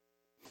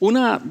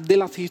una de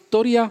las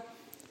historias,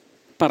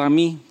 para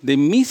mí, de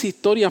mis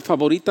historias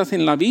favoritas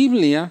en la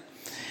Biblia,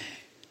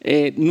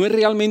 no es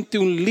realmente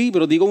un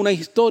libro, digo una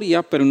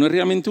historia, pero no es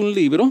realmente un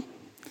libro.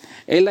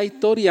 Es la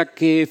historia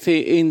que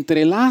se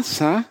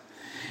entrelaza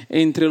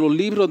entre los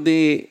libros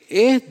de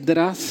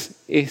Esdras,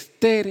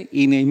 Esther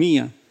y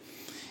Nehemías.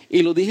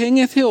 Y lo dije en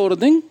ese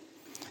orden.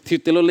 Si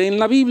usted lo lee en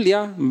la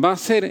Biblia, va a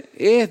ser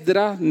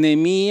Esdras,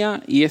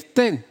 Nehemías y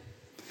Esther.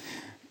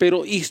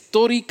 Pero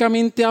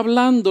históricamente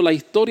hablando, la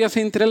historia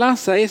se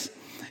entrelaza, es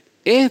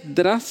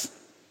Esdras,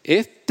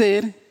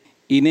 Esther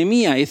y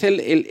Nehemías.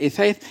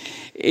 Ese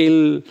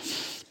es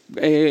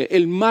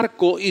el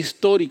marco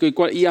histórico.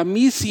 Y a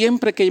mí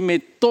siempre que me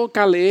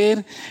toca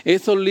leer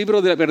esos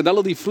libros, de verdad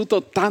los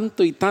disfruto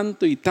tanto y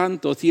tanto y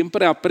tanto.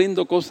 Siempre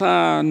aprendo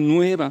cosas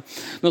nuevas.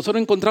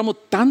 Nosotros encontramos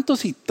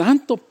tantos y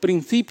tantos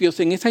principios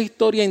en esa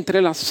historia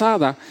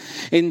entrelazada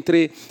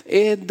entre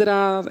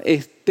Esdras,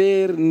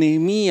 Esther,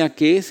 Nehemías,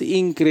 que es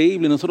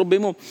increíble. Nosotros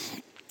vemos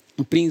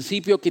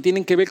principios que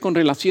tienen que ver con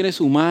relaciones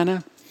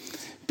humanas,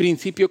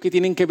 principios que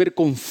tienen que ver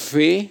con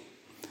fe,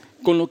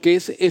 con lo que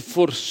es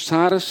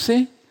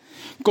esforzarse,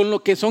 con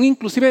lo que son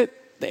inclusive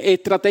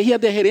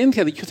estrategias de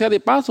gerencia. Dicho sea de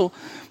paso,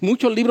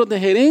 muchos libros de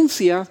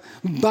gerencia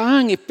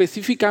van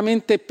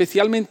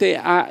especialmente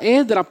a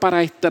Esdras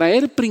para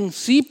extraer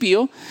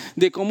principios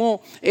de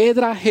cómo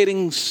Esdras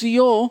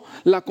gerenció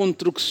la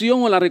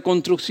construcción o la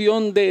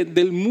reconstrucción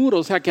del muro.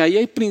 O sea que ahí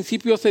hay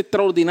principios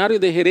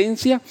extraordinarios de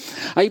gerencia,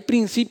 hay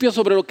principios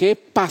sobre lo que es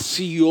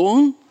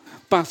pasión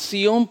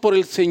por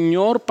el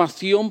Señor,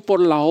 pasión por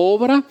la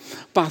obra,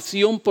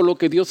 pasión por lo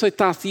que Dios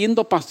está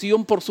haciendo,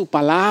 pasión por su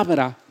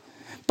palabra,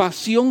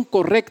 pasión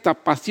correcta,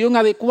 pasión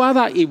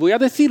adecuada y voy a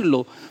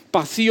decirlo,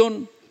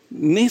 pasión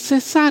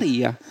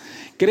necesaria.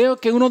 Creo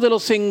que uno de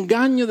los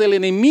engaños del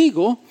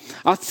enemigo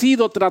ha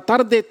sido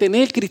tratar de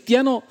tener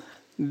cristianos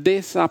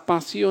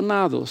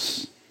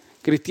desapasionados,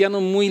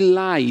 cristianos muy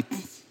light.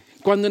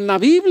 Cuando en la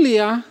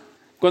Biblia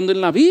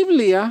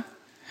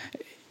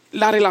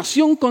la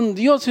relación con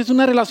Dios es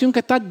una relación que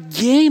está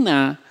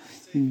llena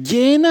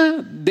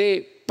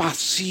de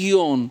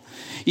pasión.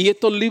 Y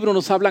estos libros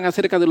nos hablan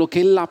acerca de lo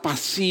que es la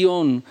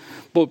pasión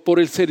por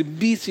el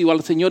servicio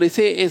al Señor,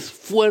 ese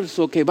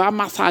esfuerzo que va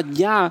más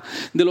allá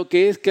de lo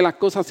que es que las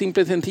cosas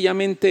simple y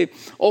sencillamente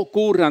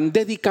ocurran.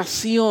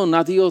 Dedicación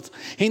a Dios,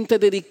 gente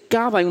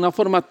dedicada de una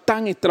forma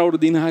tan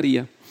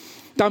extraordinaria.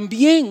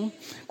 También,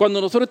 cuando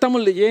nosotros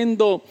estamos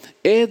leyendo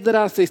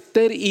Esdras,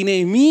 Esther y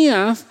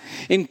Nehemías,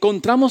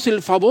 encontramos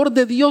el favor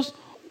de Dios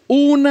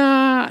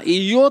una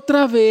y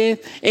otra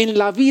vez en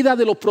la vida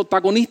de los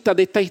protagonistas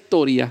de esta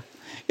historia.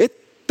 Es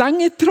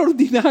tan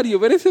extraordinario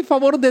ver ese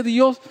favor de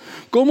Dios,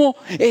 como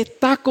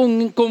está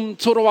con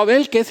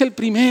Zorobabel, que es el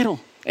primero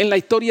en la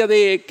historia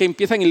que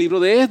empieza en el libro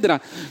de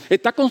Esdras.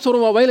 Está con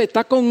Zorobabel,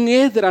 está con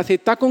Esdras,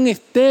 está con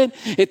Esther,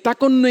 está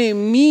con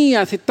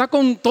Nehemías, está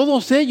con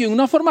todos ellos en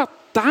una forma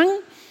tan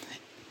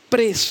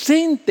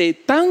presente,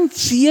 tan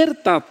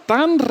cierta,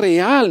 tan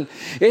real.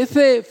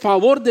 Ese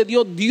favor de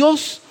Dios,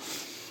 Dios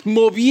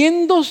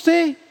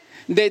moviéndose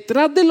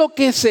detrás de lo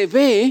que se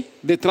ve,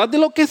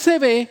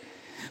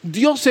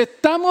 Dios se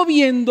está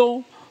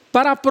moviendo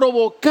para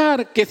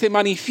provocar que se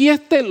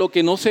manifieste lo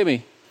que no se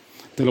ve.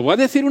 Te lo voy a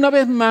decir una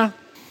vez más.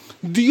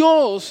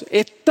 Dios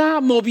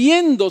está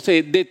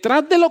moviéndose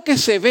detrás de lo que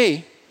se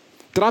ve,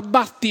 tras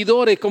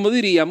bastidores, como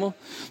diríamos.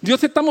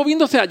 Dios está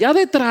moviéndose allá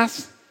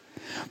detrás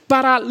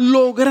para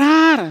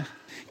lograr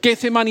que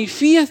se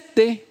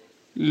manifieste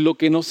lo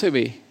que no se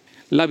ve.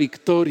 La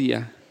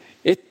victoria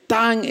es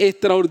tan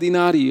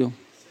extraordinario.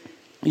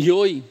 Y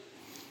hoy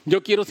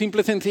yo quiero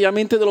simple y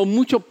sencillamente, de los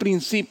muchos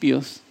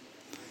principios,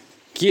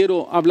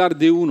 quiero hablar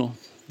de uno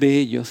de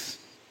ellos.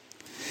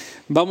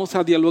 Vamos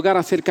a dialogar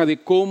acerca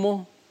de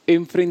cómo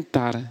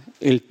enfrentar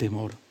el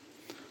temor.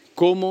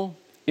 Cómo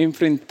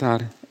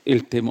enfrentar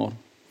el temor.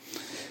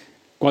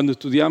 Cuando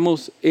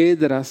estudiamos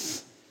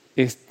Esdras,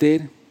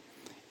 Esther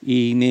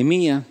y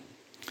Nehemías,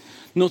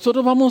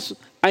 nosotros vamos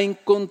a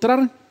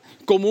encontrar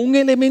como un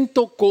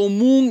elemento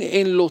común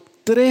en los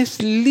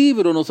tres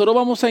libros. Nosotros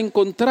vamos a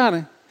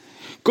encontrar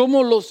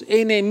cómo los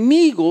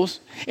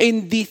enemigos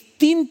en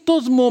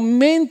distintos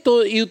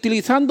momentos y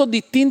utilizando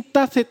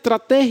distintas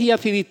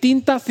estrategias y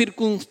distintas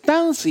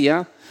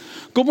circunstancias,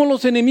 cómo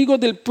los enemigos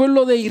del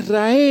pueblo de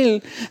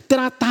Israel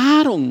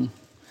trataron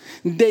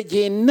de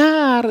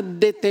llenar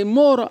de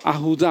temor a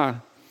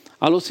Judá,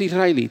 a los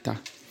israelitas.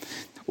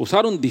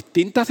 Usaron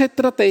distintas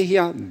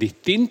estrategias,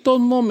 distintos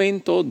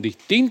momentos,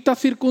 distintas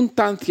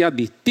circunstancias,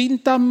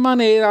 distintas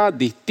maneras,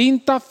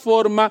 distintas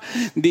formas,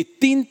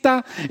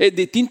 distintos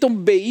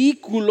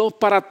vehículos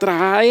para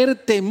traer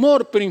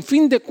temor. Pero en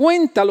fin de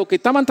cuentas, lo que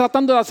estaban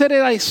tratando de hacer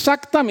era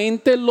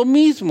exactamente lo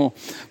mismo.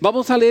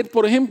 Vamos a leer,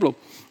 por ejemplo,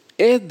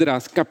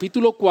 Esdras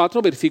capítulo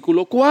 4,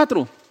 versículo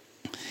 4.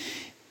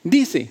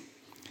 Dice: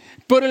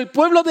 pero el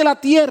pueblo de la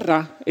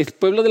tierra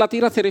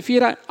se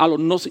refiere a los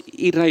no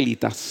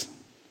israelitas,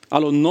 a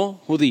los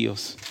no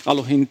judíos, a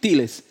los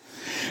gentiles.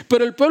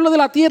 Pero el pueblo de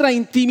la tierra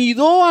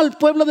intimidó al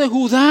pueblo de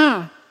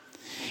Judá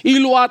y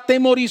lo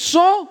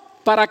atemorizó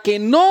para que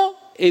no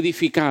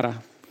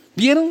edificara.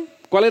 ¿Vieron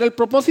cuál era el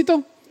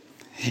propósito?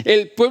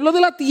 El pueblo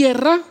de la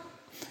tierra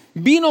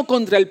vino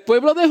contra el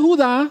pueblo de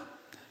Judá,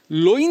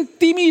 lo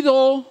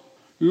intimidó,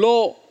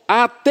 lo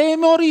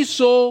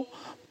atemorizó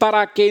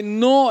para que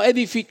no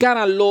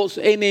edificaran. Los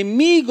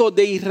enemigos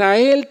de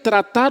Israel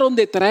trataron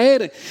de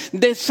traer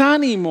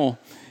desánimo,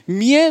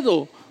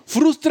 miedo,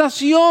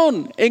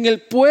 frustración en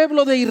el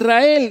pueblo de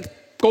Israel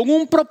con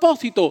un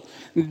propósito: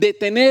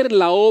 detener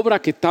la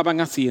obra que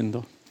estaban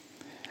haciendo.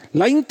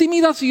 La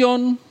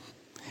intimidación,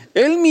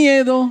 el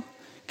miedo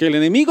que el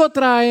enemigo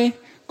trae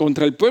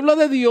contra el pueblo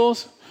de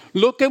Dios,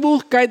 lo que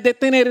busca es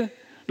detener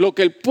lo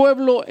que el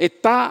pueblo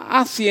está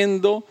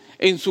haciendo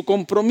en su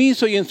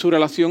compromiso y en su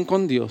relación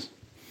con Dios.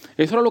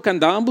 Eso era lo que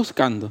andaban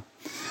buscando.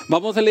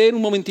 Vamos a leer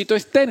un momentito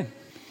Esther.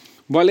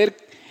 Voy a leer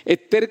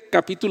Esther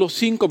capítulo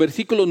 5,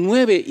 versículo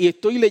 9, y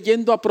estoy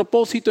leyendo a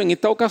propósito en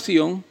esta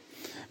ocasión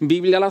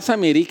Biblia a las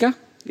Américas,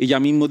 y ya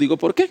mismo digo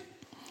por qué.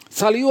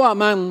 Salió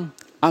Amán.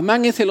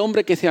 Amán es el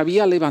hombre que se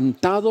había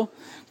levantado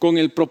con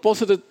el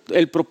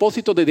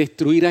propósito de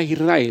destruir a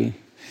Israel.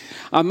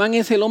 Amán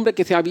es el hombre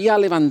que se había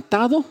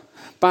levantado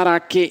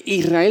para que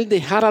Israel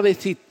dejara de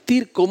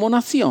existir como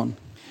nación.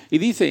 Y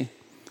dice: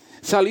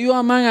 salió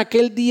Amán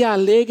aquel día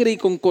alegre y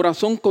con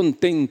corazón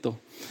contento.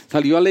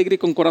 Salió alegre y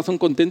con corazón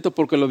contento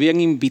porque lo habían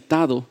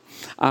invitado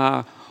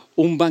a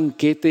un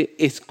banquete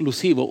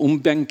exclusivo,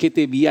 un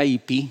banquete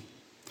VIP.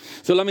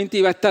 Solamente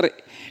iba a estar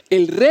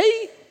el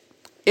rey,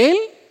 él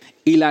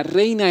y la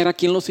reina era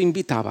quien los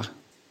invitaba.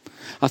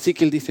 Así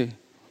que él dice: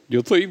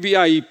 yo soy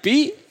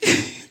VIP,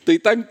 estoy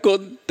tan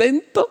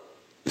contento.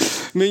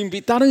 Me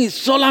invitaron y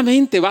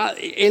solamente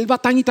él va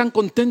tan y tan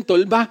contento,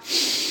 él va,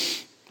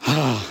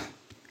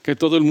 que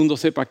todo el mundo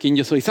sepa quién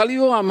yo soy.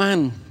 Salió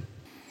Amán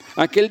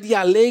aquel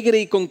día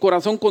alegre y con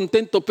corazón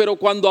contento, pero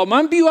cuando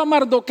Amán vio a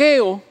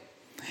Mardoqueo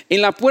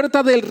en la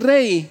puerta del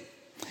rey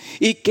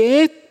y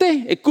que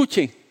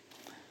escuche,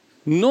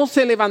 no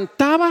se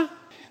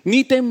levantaba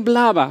ni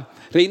temblaba.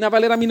 Reina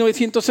Valera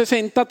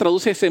 1960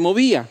 traduce se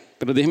movía,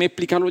 pero déjeme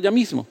explicarlo ya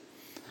mismo.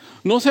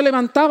 No se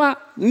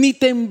levantaba ni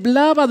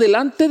temblaba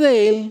delante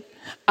de él.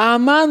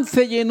 Amán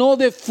se llenó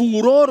de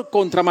furor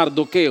contra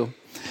Mardoqueo.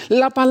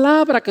 La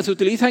palabra que se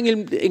utiliza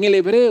en el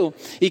hebreo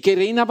y que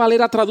Reina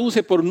Valera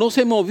traduce por no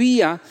se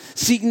movía,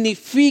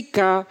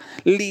 significa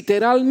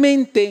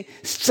literalmente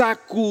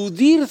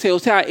sacudirse. O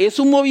sea, es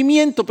un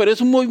movimiento, pero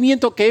es un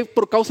movimiento que es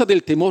por causa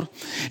del temor.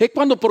 Es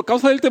cuando por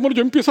causa del temor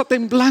yo empiezo a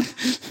temblar.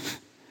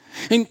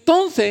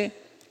 Entonces,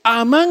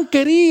 Amán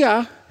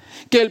quería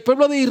que el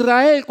pueblo de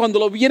Israel, cuando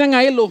lo vieran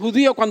a él, los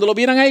judíos, cuando lo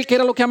vieran a él, ¿qué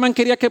era lo que Amán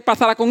quería que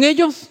pasara con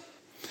ellos?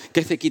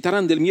 Que se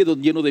quitaran del miedo,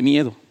 lleno de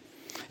miedo.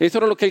 Eso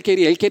era lo que él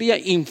quería. Él quería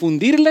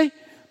infundirle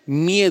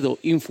miedo,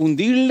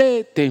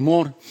 infundirle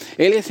temor.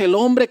 Él es el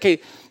hombre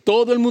que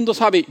todo el mundo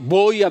sabe: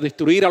 voy a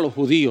destruir a los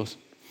judíos.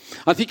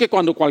 Así que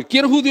cuando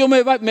cualquier judío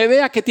me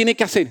vea, ¿qué tiene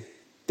que hacer?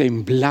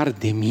 Temblar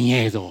de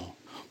miedo,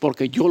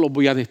 porque yo los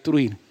voy a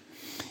destruir.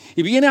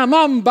 Y viene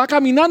Amán, va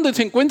caminando y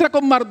se encuentra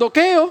con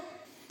Mardoqueo.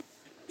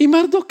 Y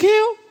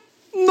Mardoqueo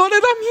no le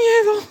da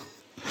miedo.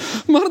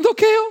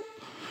 Mardoqueo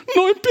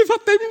no empieza a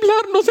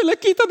temblar, no se le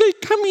quita del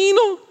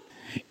camino.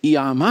 Y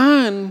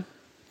Amán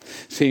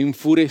se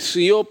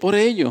enfureció por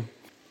ello.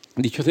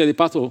 Dicho sea de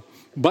paso,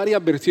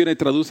 varias versiones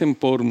traducen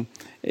por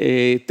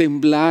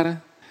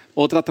temblar,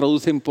 otras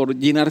traducen por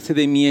llenarse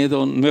de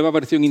miedo. Nueva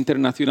Versión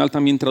Internacional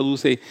también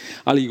traduce,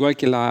 al igual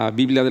que la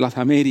Biblia de las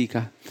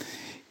Américas,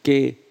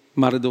 que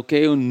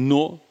Mardoqueo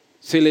no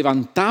se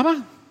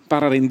levantaba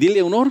para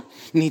rendirle honor,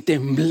 ni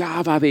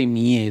temblaba de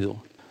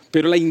miedo.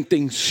 Pero la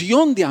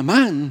intención de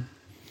Amán,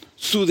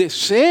 su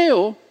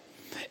deseo,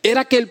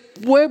 era que el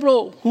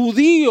pueblo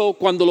judío,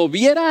 cuando lo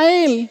viera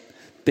a él,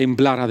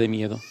 temblara de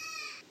miedo.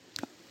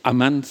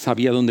 Amán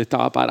sabía dónde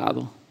estaba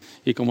parado.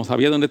 Y como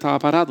sabía dónde estaba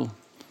parado,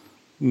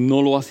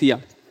 no lo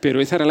hacía. Pero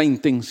esa era la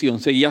intención.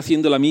 Seguía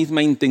siendo la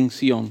misma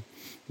intención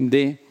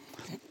de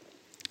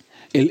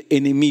el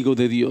enemigo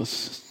de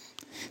Dios.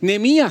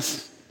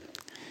 Nehemías,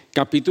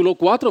 capítulo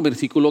 4,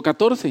 versículo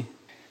 14.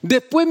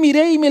 Después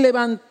miré y me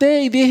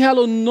levanté y dije a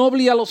los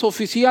nobles y a los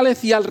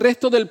oficiales y al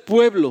resto del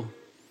pueblo: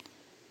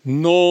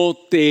 no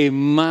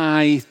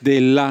temáis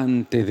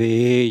delante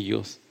de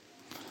ellos.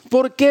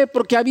 ¿Por qué?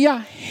 Porque había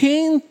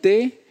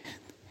gente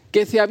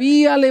que se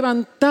había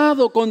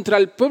levantado contra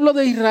el pueblo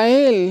de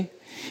Israel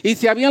y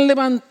se habían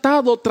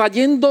levantado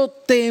trayendo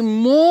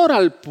temor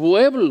al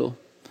pueblo.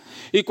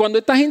 Y cuando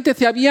esta gente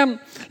se habían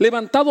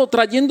levantado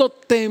trayendo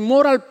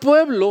temor al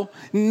pueblo,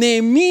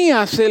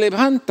 Nehemías se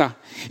levanta.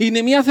 Y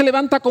Nehemías se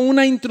levanta con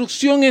una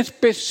instrucción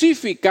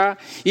específica.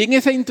 Y en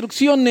esa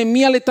instrucción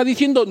Nehemías le está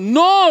diciendo: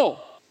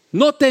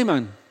 no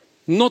teman,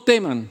 no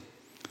teman,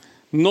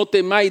 no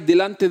temáis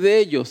delante de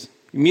ellos.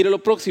 Y mire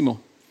lo próximo: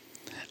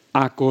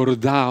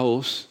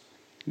 acordaos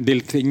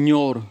del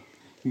Señor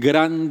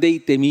grande y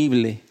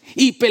temible,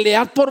 y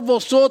pelead por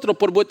vosotros,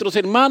 por vuestros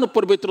hermanos,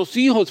 por vuestros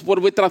hijos, por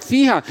vuestras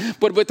hijas,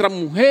 por vuestras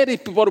mujeres,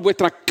 por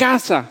vuestras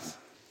casas.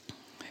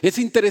 Es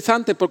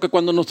interesante porque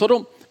cuando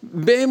nosotros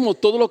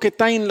vemos todo lo que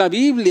está en la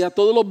Biblia,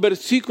 todos los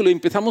versículos, y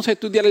empezamos a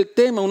estudiar el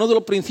tema, uno de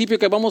los principios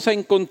que vamos a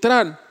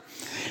encontrar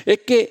es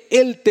que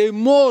el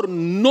temor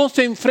no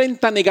se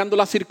enfrenta negando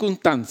las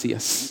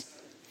circunstancias.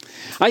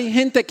 Hay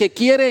gente que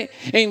quiere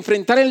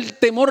enfrentar el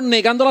temor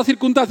negando las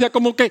circunstancias,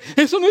 como que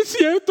eso no es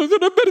cierto, eso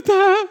no es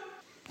verdad.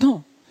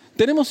 No,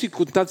 tenemos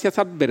circunstancias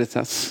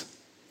adversas.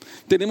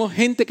 Tenemos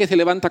gente que se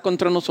levanta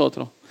contra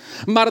nosotros.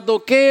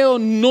 Mardoqueo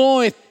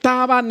no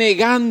estaba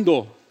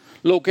negando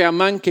lo que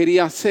Amán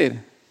quería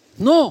hacer.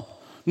 No,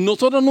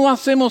 nosotros no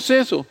hacemos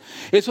eso.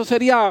 Eso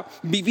sería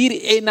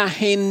vivir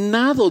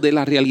enajenado de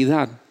la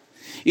realidad.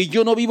 Y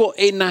yo no vivo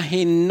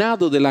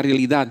enajenado de la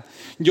realidad.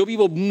 Yo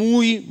vivo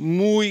muy,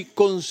 muy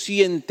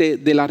consciente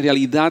de la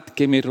realidad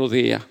que me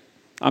rodea.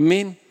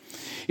 Amén.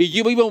 Y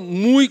yo vivo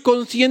muy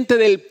consciente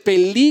del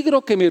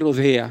peligro que me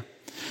rodea.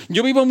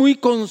 Yo vivo muy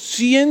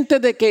consciente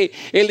de que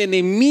el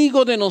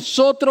enemigo de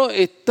nosotros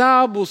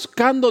está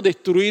buscando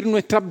destruir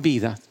nuestras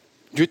vidas.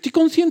 Yo estoy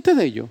consciente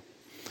de ello.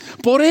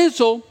 Por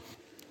eso,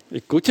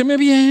 escúcheme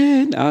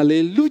bien,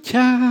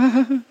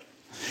 aleluya.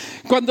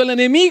 Cuando el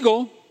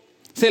enemigo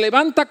se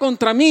levanta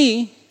contra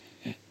mí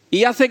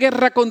y hace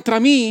guerra contra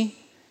mí,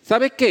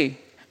 ¿sabes qué?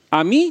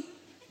 A mí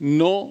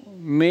no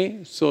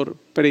me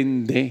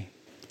sorprende.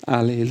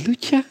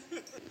 Aleluya.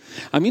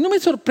 A mí no me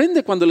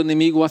sorprende cuando el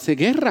enemigo hace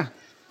guerra.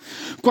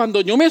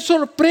 Cuando yo me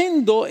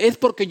sorprendo es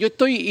porque yo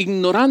estoy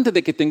ignorante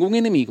de que tengo un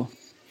enemigo.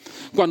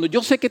 Cuando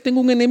yo sé que tengo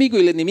un enemigo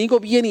y el enemigo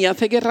viene y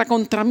hace guerra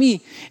contra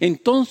mí,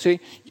 entonces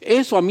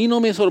eso a mí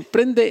no me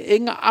sorprende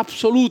en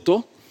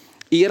absoluto.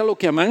 Y era lo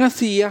que Amán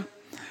hacía.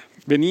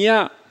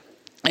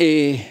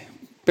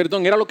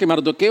 Era lo que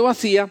Mardoqueo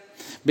hacía.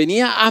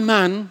 Venía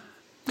Amán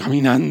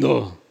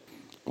caminando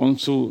con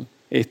su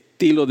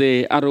estilo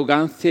de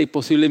arrogancia y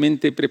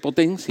posiblemente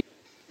prepotencia.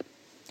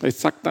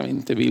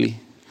 Exactamente, Billy.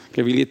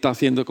 Que Billy está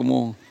haciendo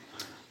como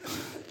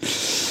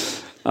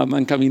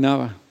Amán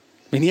caminaba.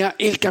 Venía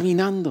él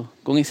caminando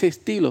con ese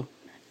estilo.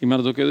 Y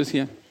Mardoqueo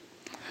decía,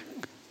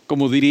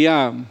 como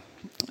diría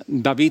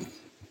David,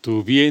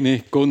 tú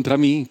vienes contra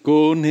mí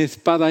con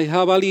espada y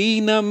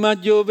jabalina,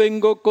 mas yo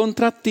vengo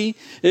contra ti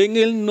en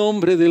el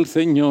nombre del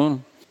Señor.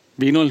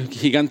 Vino el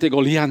gigante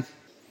Goliat.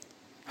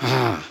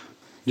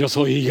 Yo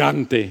soy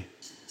gigante,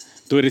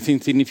 tú eres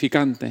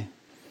insignificante.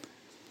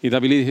 Y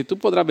David le dice, tú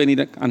podrás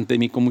venir ante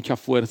mí con mucha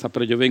fuerza,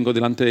 pero yo vengo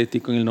delante de ti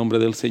con el nombre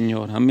del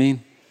Señor.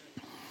 Amén.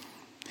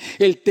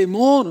 El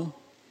temor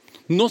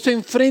no se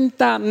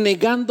enfrenta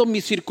negando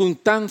mis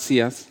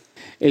circunstancias.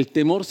 El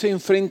temor se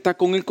enfrenta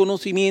con el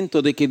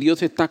conocimiento de que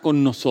Dios está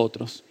con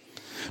nosotros.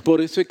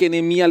 Por eso es que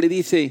Nehemías le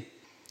dice,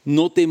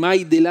 no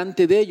temáis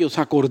delante de ellos,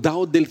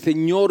 acordaos del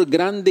Señor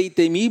grande y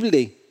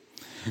temible.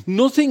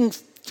 No se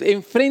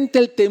enfrenta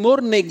el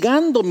temor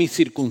negando mis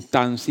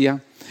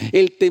circunstancias.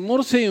 El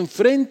temor se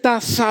enfrenta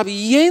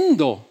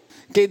sabiendo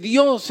que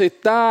Dios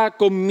está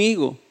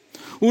conmigo.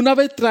 Una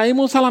vez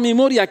traemos a la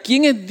memoria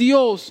quién es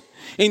Dios,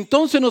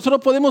 entonces nosotros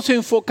podemos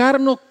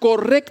enfocarnos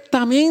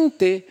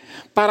correctamente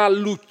para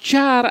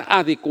luchar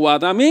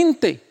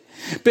adecuadamente.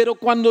 Pero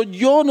cuando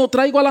yo no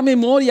traigo a la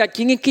memoria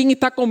quién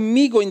está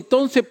conmigo,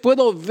 entonces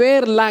puedo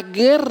ver la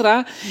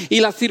guerra y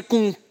las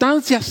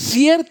circunstancias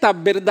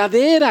ciertas,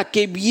 verdaderas,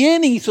 que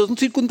vienen y son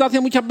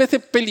circunstancias muchas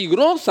veces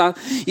peligrosas.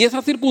 Y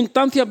esas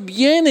circunstancias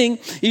vienen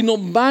y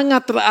nos van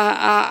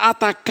a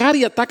atacar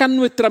y atacan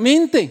nuestra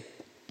mente.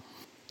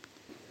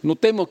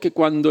 Notemos que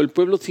cuando el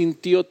pueblo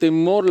sintió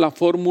temor, la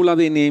fórmula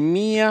de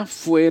Nehemías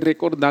fue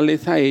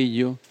recordarles a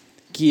ellos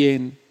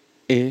quién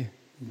es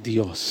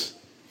Dios.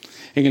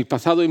 En el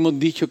pasado hemos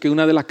dicho que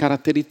una de las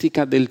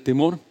características del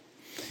temor,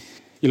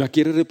 y la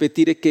quiero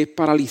repetir, es que es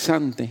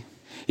paralizante.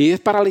 Y es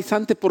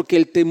paralizante porque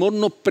el temor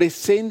nos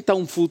presenta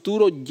un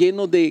futuro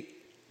lleno de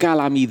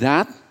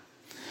calamidad,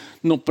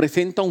 nos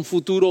presenta un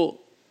futuro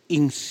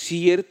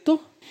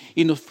incierto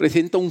y nos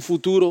presenta un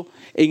futuro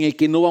en el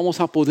que no vamos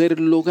a poder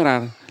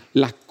lograr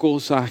las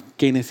cosas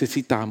que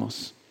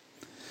necesitamos.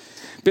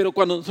 Pero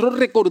cuando nosotros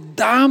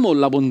recordamos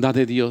la bondad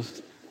de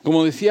Dios,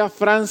 como decía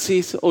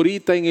Francis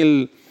ahorita en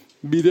el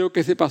video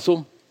que se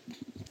pasó,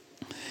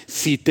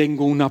 si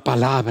tengo una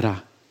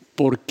palabra,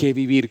 ¿por qué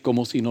vivir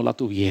como si no la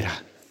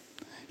tuviera?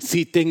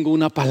 Si tengo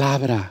una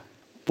palabra,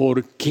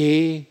 ¿por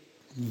qué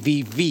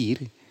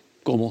vivir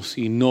como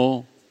si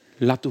no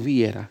la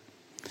tuviera?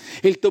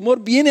 El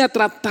temor viene a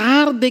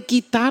tratar de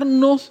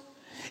quitarnos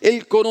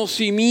el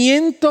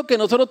conocimiento que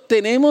nosotros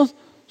tenemos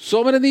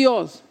sobre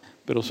Dios.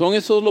 Pero son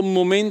esos los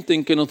momentos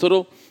en que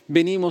nosotros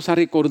venimos a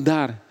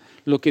recordar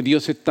lo que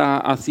Dios está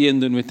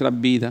haciendo en nuestras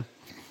vidas.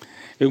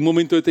 En un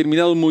momento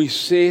determinado,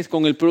 Moisés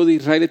con el pueblo de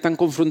Israel están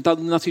confrontados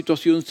en una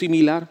situación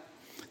similar.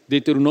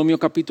 Deuteronomio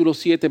capítulo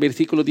 7,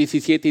 versículos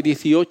 17 y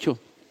 18.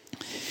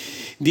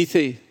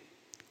 Dice,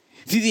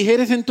 si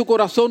dijeres en tu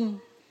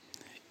corazón,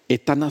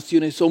 estas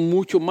naciones son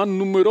mucho más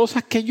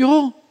numerosas que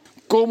yo,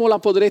 ¿cómo la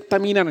podré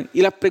exterminar?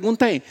 Y la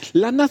pregunta es,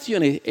 ¿las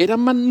naciones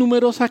eran más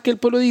numerosas que el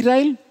pueblo de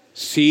Israel?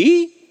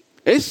 Sí,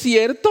 es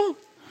cierto.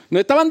 No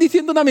estaban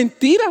diciendo una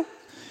mentira.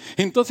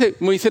 Entonces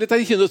Moisés le está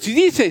diciendo, si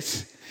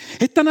dices,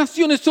 estas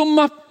naciones son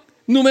más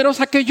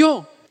numerosas que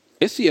yo,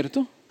 es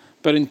cierto.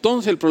 Pero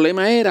entonces el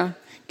problema era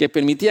que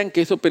permitían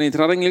que eso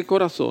penetrara en el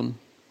corazón.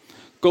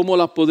 ¿Cómo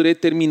la podré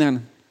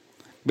terminar?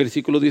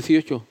 Versículo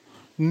 18.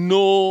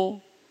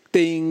 No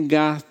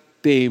tengas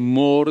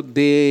temor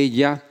de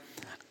ella.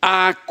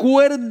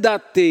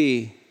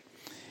 Acuérdate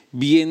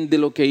bien de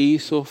lo que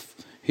hizo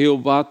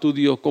Jehová tu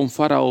Dios con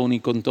Faraón y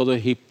con todo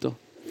Egipto.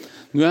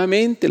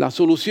 Nuevamente, la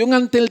solución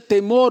ante el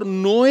temor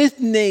no es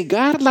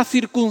negar las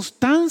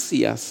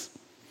circunstancias.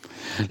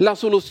 La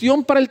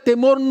solución para el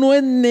temor no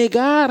es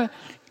negar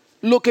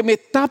lo que me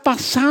está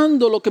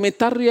pasando, lo que me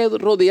está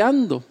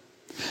rodeando.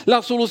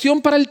 La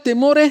solución para el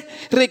temor es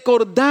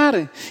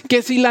recordar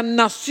que si las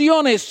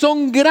naciones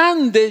son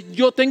grandes,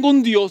 yo tengo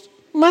un Dios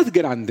más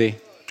grande.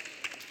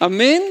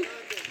 Amén.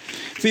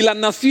 Si las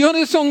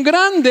naciones son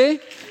grandes,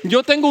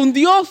 yo tengo un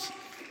Dios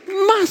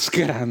más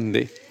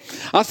grande.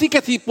 Así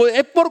que si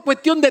es por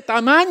cuestión de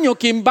tamaño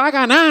quien va a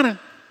ganar,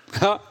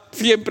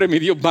 siempre mi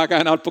Dios va a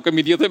ganar porque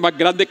mi Dios es más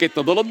grande que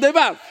todos los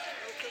demás.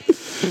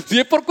 Si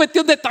es por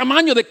cuestión de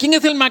tamaño, de quién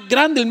es el más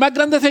grande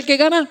es el que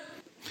gana.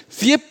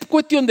 Si es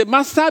cuestión de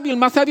más sabio, el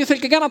más sabio es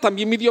el que gana,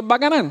 también mi Dios va a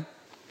ganar.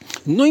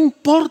 No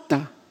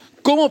importa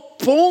cómo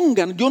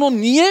pongan, yo no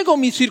niego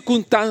mi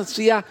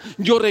circunstancia,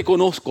 yo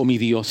reconozco mi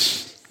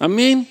Dios.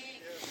 Amén.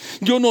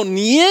 Yo no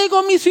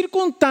niego mi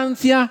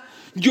circunstancia,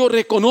 yo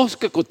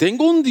reconozco que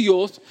tengo un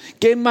Dios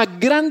que es más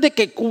grande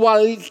que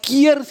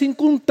cualquier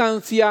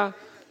circunstancia,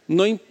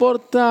 no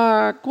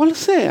importa cuál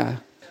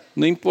sea,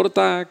 no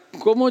importa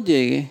cómo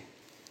llegue.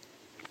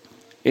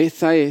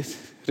 Esa es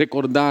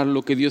recordar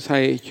lo que Dios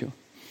ha hecho.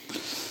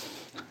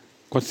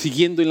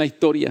 Siguiendo en la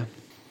historia,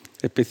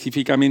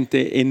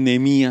 específicamente en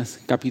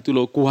Nehemías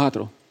capítulo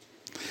 4,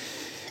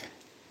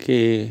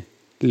 que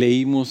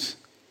leímos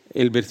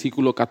el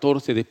versículo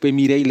 14, después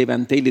miré y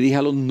levanté y le dije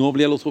a los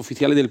nobles, a los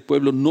oficiales del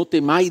pueblo, no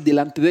temáis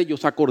delante de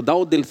ellos,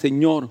 acordaos del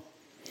Señor.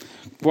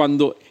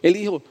 Cuando él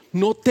dijo,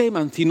 no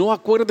teman, sino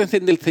acuérdense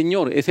del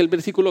Señor, es el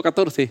versículo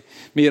 14,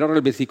 miraron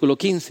el versículo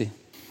 15.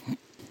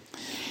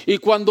 Y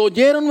cuando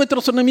oyeron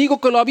nuestros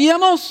enemigos que lo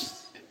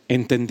habíamos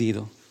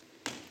entendido.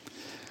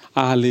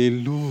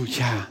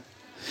 Aleluya.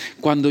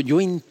 Cuando yo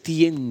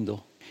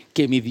entiendo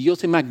que mi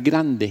Dios es más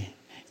grande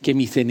que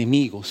mis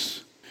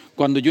enemigos,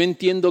 cuando yo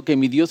entiendo que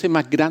mi Dios es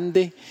más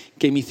grande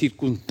que mis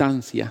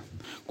circunstancias,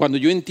 cuando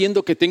yo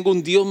entiendo que tengo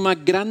un Dios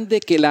más grande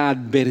que la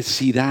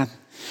adversidad,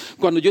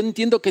 cuando yo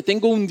entiendo que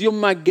tengo un Dios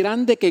más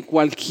grande que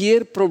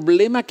cualquier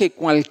problema, que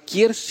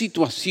cualquier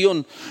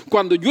situación,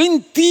 cuando yo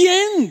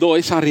entiendo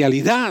esa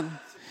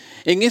realidad,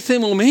 en ese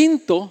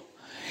momento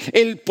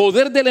el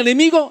poder del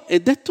enemigo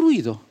es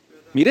destruido.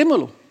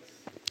 Miremoslo.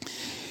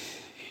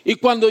 Y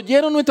cuando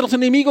oyeron nuestros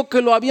enemigos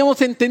que lo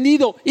habíamos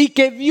entendido y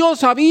que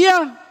Dios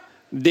había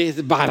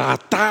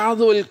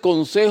desbaratado el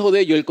consejo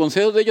de ellos. El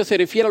consejo de ellos se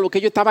refiere a lo que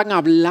ellos estaban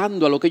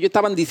hablando, a lo que ellos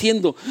estaban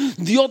diciendo.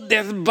 Dios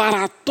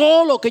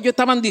desbarató lo que ellos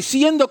estaban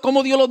diciendo.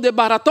 ¿Cómo Dios los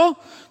desbarató?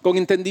 Con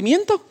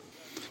entendimiento.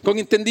 Con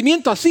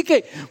entendimiento. Así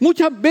que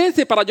muchas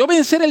veces para yo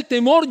vencer el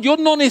temor, yo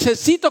no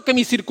necesito que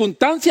mis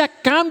circunstancias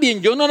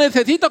cambien. Yo no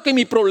necesito que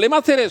mi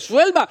problema se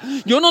resuelva.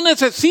 Yo no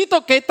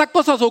necesito que estas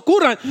cosas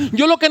ocurran.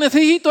 Yo lo que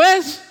necesito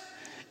es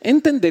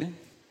entender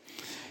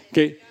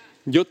que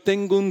yo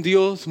tengo un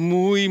Dios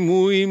muy,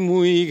 muy,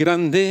 muy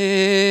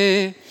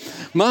grande.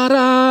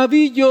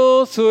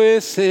 Maravilloso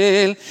es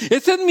Él.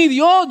 Ese es mi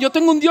Dios. Yo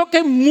tengo un Dios que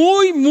es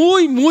muy,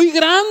 muy, muy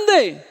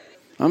grande.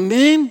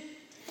 Amén.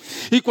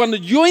 Y cuando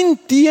yo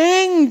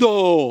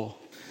entiendo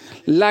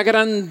la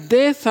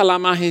grandeza, la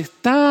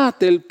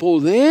majestad, el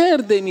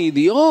poder de mi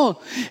Dios,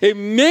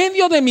 en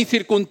medio de mis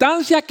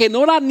circunstancias que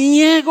no la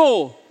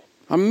niego.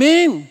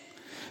 Amén.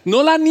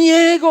 No la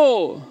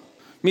niego.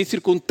 Mi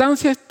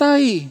circunstancia está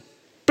ahí.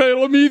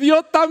 Pero mi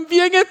Dios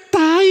también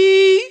está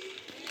ahí.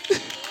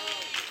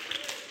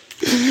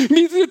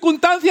 Mi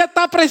circunstancia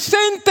está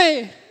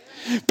presente.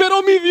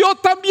 Pero mi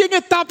Dios también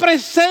está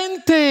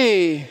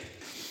presente.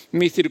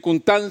 Mi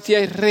circunstancia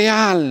es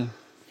real.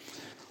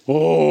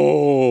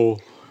 Oh,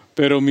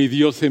 pero mi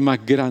Dios es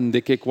más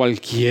grande que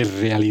cualquier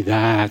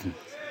realidad.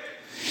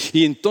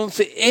 Y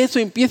entonces eso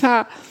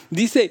empieza,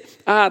 dice,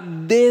 a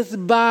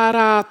desbaratar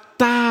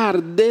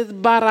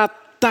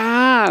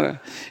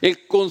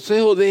el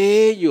consejo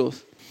de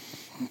ellos.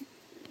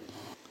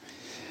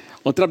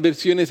 Otras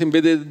versiones, en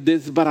vez de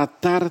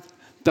desbaratar,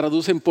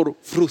 traducen por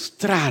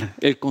frustrar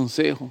el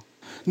consejo.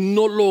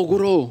 No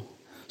logró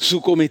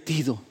su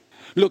cometido.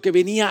 Lo que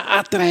venía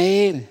a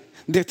traer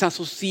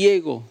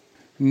desasosiego,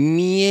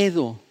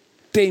 miedo,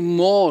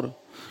 temor,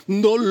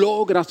 no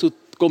logra su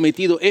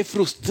cometido. Es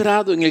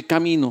frustrado en el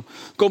camino.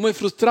 ¿Cómo es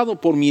frustrado?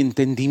 Por mi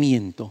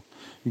entendimiento.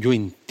 Yo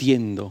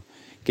entiendo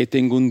que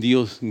tengo un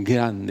Dios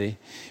grande,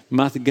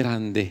 más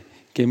grande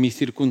que mis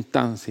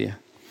circunstancias,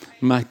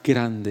 más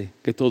grande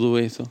que todo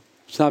eso.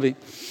 ¿Sabe?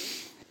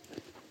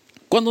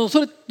 Cuando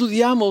nosotros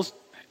estudiamos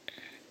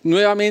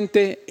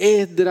nuevamente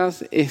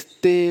Esdras,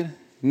 Esther,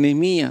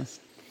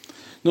 Nehemías,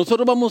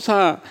 nosotros vamos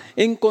a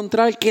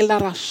encontrar que la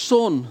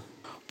razón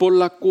por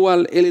la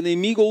cual el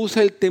enemigo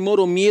usa el temor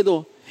o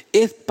miedo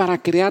es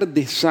para crear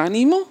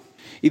desánimo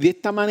y de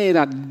esta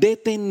manera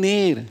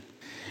detener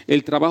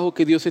el trabajo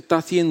que Dios está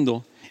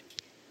haciendo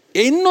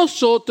en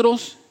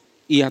nosotros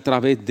y a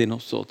través de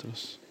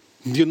nosotros.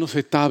 Dios nos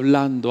está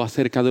hablando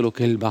acerca de lo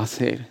que Él va a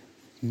hacer.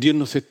 Dios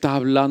nos está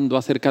hablando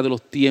acerca de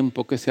los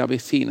tiempos que se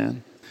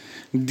avecinan.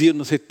 Dios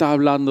nos está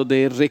hablando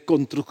de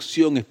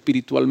reconstrucción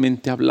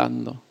espiritualmente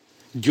hablando.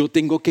 Yo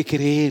tengo que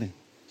creer,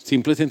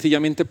 simple y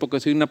sencillamente porque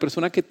soy una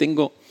persona que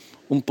tengo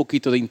un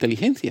poquito de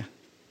inteligencia.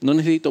 No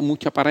necesito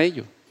mucha para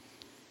ello.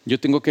 Yo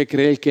tengo que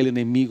creer que el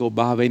enemigo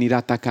va a venir a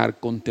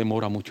atacar con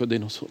temor a muchos de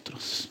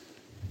nosotros.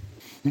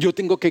 Yo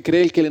tengo que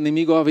creer que el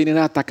enemigo va a venir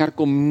a atacar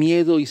con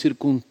miedo y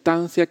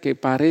circunstancias que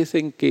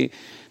parecen que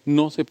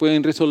no se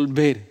pueden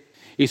resolver.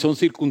 Y son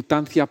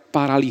circunstancias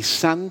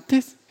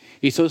paralizantes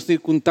y son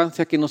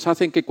circunstancias que nos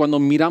hacen que cuando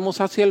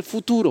miramos hacia el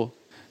futuro,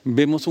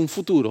 vemos un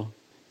futuro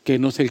que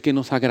no es el que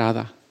nos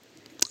agrada.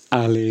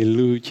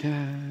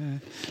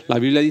 Aleluya. La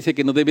Biblia dice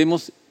que no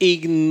debemos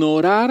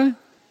ignorar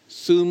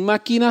sus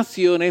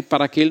maquinaciones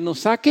para que Él nos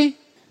saque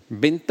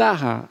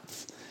ventajas.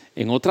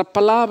 En otras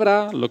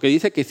palabras, lo que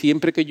dice es que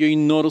siempre que yo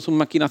ignoro sus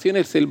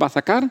maquinaciones, Él va a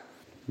sacar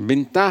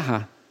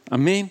ventaja.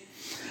 Amén.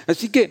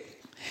 Así que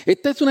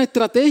esta es una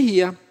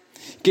estrategia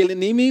que el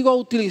enemigo ha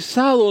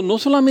utilizado no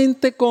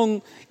solamente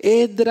con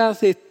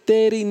Esdras,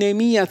 Esther y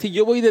Nehemías. Si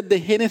yo voy desde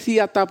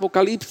Génesis hasta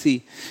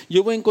Apocalipsis,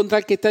 yo voy a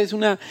encontrar que esta es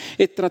una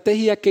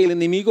estrategia que el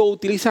enemigo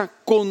utiliza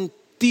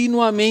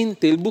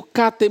continuamente. Él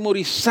busca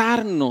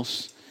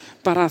atemorizarnos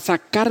para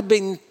sacar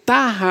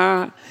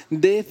ventaja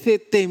de ese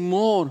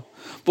temor.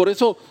 Por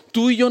eso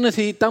tú y yo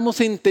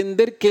necesitamos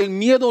entender que el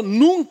miedo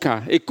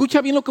nunca,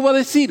 escucha bien lo que voy a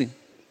decir,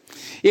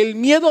 el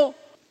miedo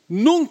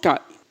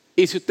nunca,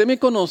 y si usted me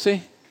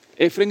conoce,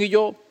 Efren y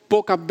yo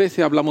pocas veces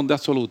hablamos de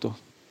absolutos,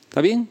 ¿está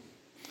bien?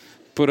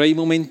 Pero hay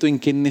momentos en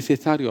que es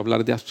necesario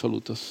hablar de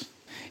absolutos.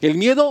 El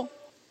miedo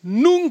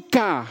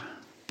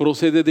nunca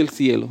procede del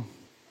cielo,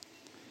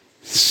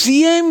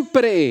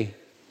 siempre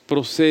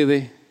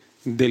procede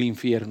del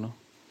infierno.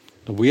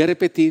 Lo voy a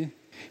repetir,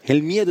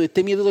 el miedo,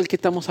 este miedo del que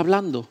estamos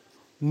hablando,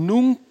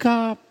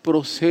 nunca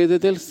procede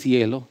del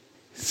cielo,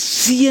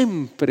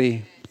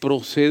 siempre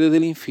procede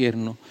del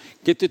infierno.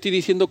 ¿Qué te estoy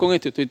diciendo con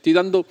esto? Te estoy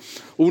dando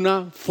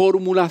una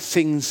fórmula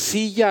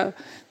sencilla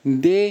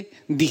de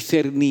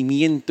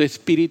discernimiento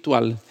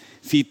espiritual.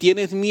 Si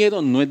tienes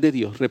miedo, no es de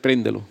Dios,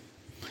 repréndelo.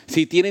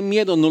 Si tienes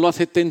miedo, no lo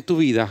aceptes en tu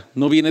vida,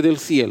 no viene del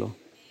cielo.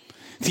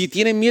 Si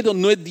tienes miedo,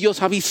 no es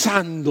Dios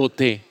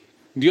avisándote.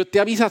 Dios te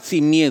avisa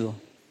sin miedo.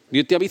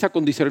 Dios te avisa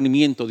con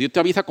discernimiento, Dios te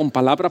avisa con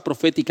palabra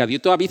profética,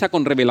 Dios te avisa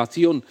con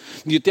revelación,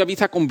 Dios te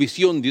avisa con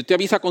visión, Dios te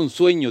avisa con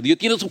sueño. Dios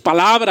tiene su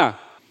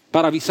palabra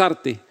para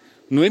avisarte.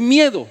 No es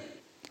miedo.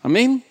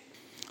 Amén.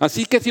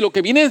 Así que si lo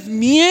que viene es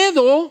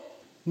miedo,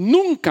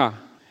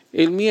 nunca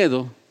el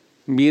miedo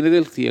viene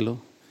del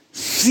cielo.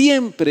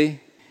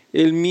 Siempre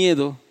el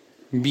miedo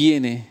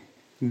viene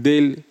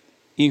del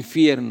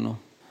infierno.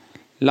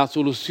 La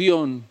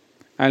solución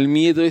al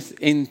miedo es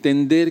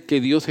entender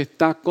que Dios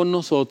está con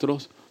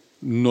nosotros,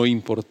 no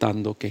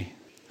importando qué.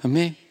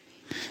 Amén.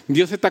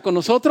 Dios está con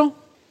nosotros,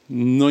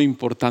 no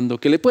importando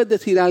qué. Le puedes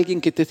decir a alguien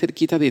que esté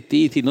cerquita de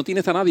ti, si no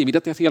tienes a nadie,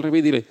 mírate así al revés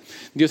y dile,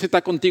 Dios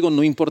está contigo,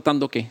 no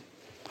importando qué.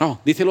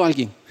 Díselo a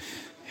alguien.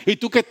 Y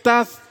tú que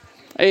estás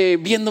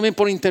viéndome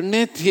por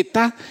internet, si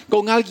estás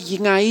con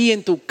alguien ahí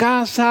en tu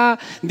casa,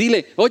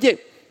 dile, oye,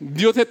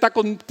 Dios está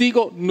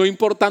contigo, no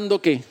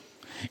importando qué.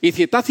 Y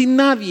si estás sin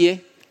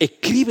nadie,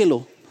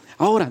 escríbelo.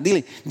 Ahora,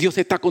 dile, Dios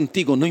está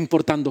contigo, no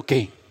importando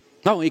qué.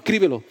 No,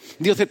 escríbelo.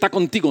 Dios está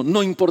contigo,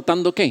 no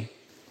importando qué.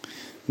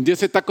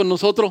 Dios está con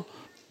nosotros,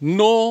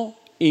 no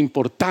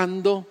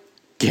importando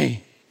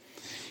qué.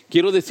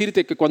 Quiero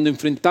decirte que cuando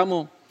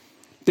enfrentamos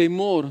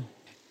temor,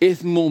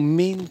 es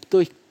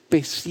momento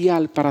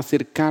especial para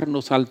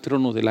acercarnos al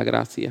trono de la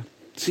gracia.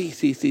 Sí.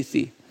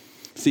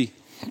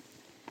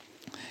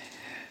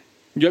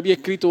 Yo había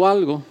escrito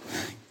algo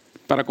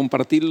para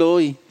compartirlo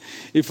hoy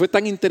y fue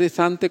tan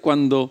interesante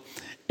cuando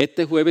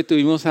este jueves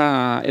tuvimos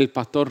al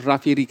pastor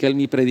Rafi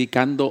Riquelme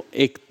predicando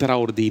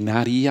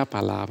extraordinaria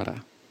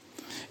palabra.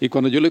 Y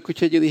cuando yo lo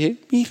escuché, yo dije,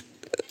 mira,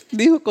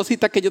 dijo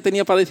cositas que yo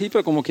tenía para decir,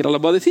 pero como quiera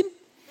las voy a decir.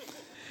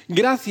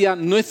 Gracia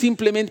no es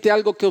simplemente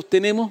algo que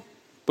obtenemos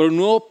por el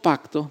nuevo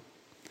pacto.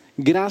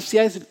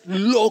 Gracia es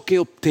lo que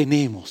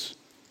obtenemos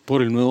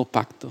por el nuevo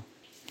pacto.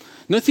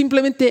 No es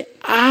simplemente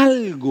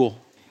algo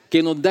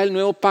que nos da el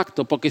nuevo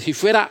pacto, porque si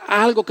fuera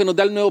algo que nos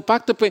da el nuevo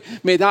pacto, pues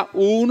me da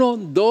 1,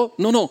 2,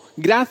 no,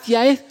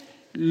 gracia es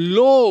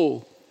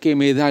lo que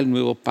me da el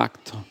nuevo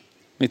pacto.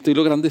 ¿Me estoy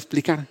logrando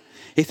explicar?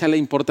 Esa es la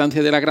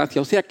importancia de la gracia.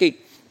 O sea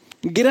que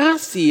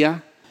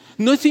gracia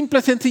no es simple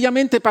y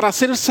sencillamente para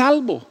ser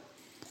salvo.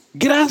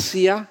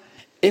 Gracia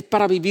es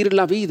para vivir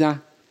la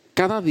vida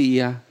cada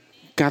día,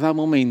 cada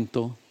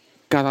momento,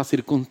 cada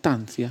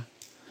circunstancia.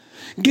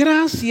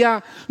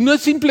 Gracia no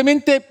es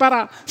simplemente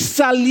para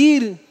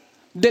salir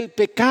del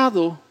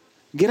pecado.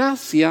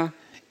 Gracia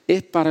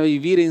es para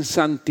vivir en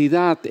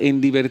santidad, en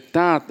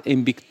libertad,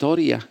 en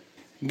victoria.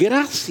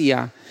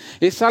 Gracia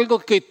es algo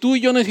que tú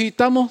y yo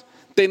necesitamos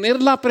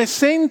tenerla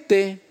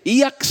presente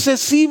y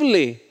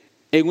accesible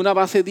en una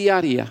base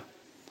diaria.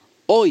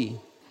 Hoy,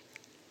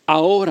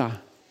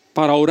 Ahora,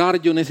 para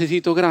orar yo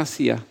necesito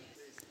gracia.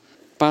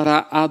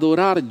 Para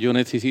adorar yo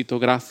necesito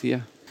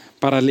gracia.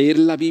 Para leer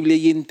la Biblia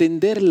y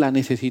entenderla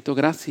necesito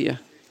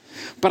gracia.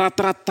 Para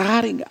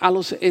tratar a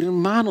los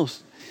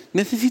hermanos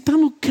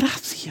necesitamos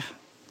gracia.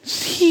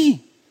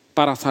 Sí,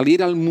 para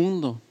salir al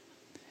mundo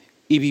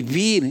y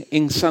vivir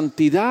en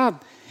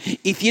santidad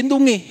y siendo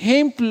un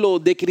ejemplo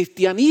de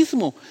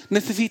cristianismo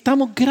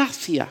necesitamos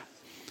gracia.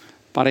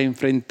 Para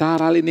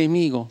enfrentar al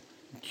enemigo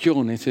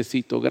yo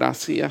necesito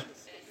gracia.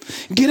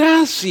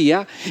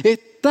 Gracia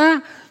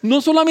está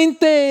no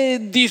solamente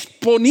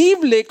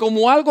disponible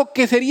como algo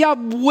que sería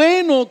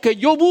bueno que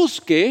yo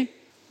busque,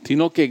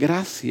 sino que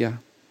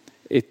gracia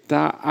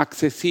está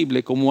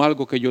accesible como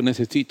algo que yo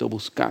necesito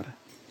buscar.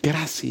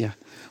 Gracia.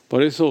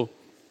 Por eso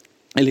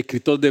el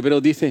escritor de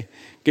Hebreos dice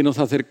que nos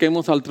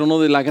acerquemos al trono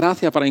de la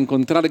gracia para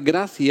encontrar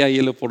gracia y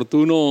el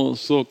oportuno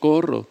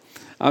socorro.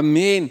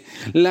 Amén.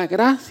 La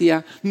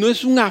gracia no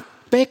es un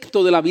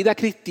aspecto de la vida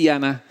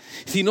cristiana,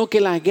 sino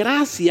que la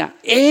gracia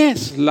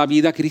es la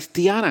vida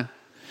cristiana.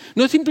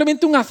 No es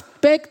simplemente un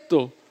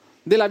aspecto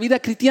de la vida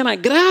cristiana.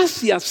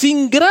 Gracia,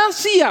 sin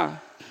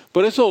gracia.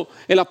 Por eso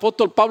el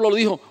apóstol Pablo lo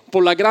dijo,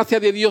 por la gracia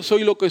de Dios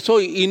soy lo que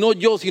soy, y no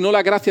yo, sino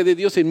la gracia de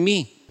Dios en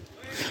mí.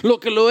 Lo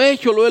que lo he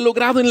hecho, lo he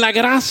logrado en la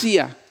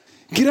gracia.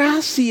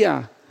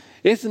 Gracia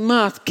es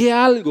más que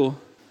algo.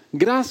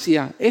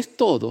 Gracia es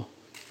todo.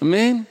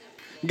 Amén.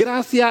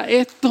 Gracia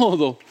es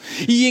todo.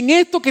 Y en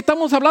esto que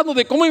estamos hablando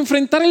de cómo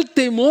enfrentar el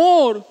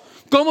temor,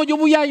 cómo yo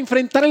voy a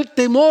enfrentar el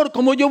temor,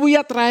 cómo yo voy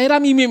a traer a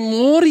mi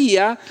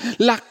memoria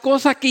las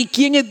cosas que, ¿y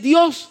quién es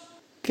Dios?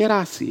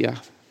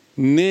 Gracia.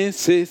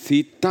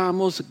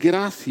 Necesitamos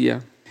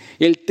gracia.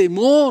 El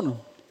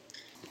temor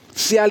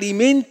se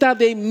alimenta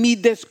de mi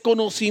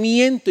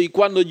desconocimiento, y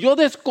cuando yo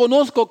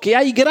desconozco que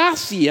hay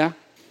gracia,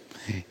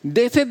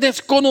 de ese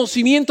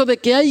desconocimiento de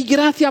que hay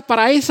gracia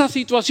para esa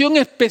situación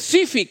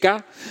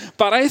específica,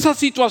 para esa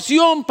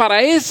situación,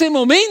 para ese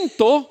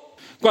momento,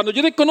 cuando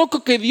yo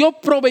desconozco que Dios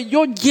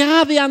proveyó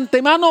ya de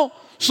antemano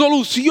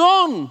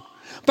solución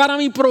para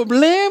mi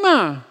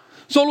problema,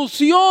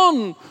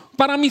 solución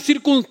para mis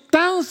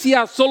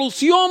circunstancias,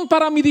 solución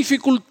para mi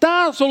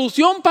dificultad,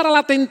 solución para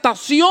la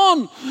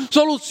tentación,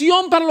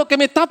 solución para lo que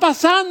me está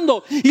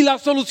pasando, y la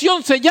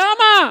solución se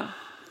llama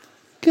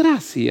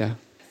gracia.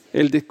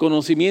 El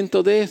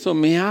desconocimiento de eso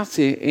me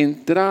hace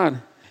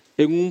entrar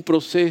en un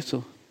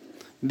proceso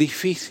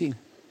difícil.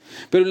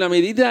 Pero en la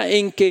medida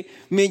en que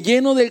me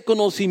lleno del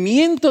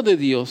conocimiento de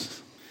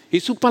Dios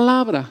y su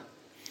palabra,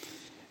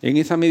 en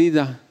esa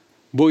medida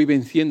voy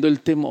venciendo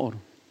el temor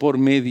por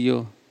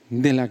medio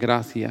de la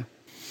gracia.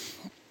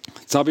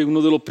 ¿Sabe?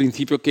 Uno de los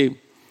principios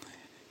que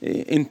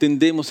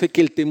entendemos es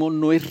que el temor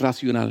no es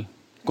racional.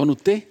 Cuando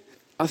usted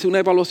hace una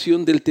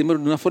evaluación del temor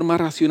de una forma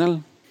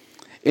racional,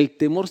 el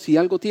temor, si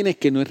algo tiene, es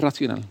que no es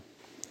racional.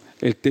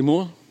 El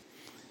temor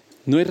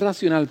no es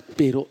racional,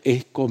 pero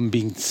es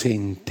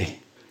convincente.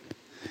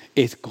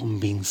 Es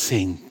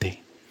convincente.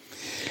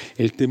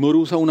 El temor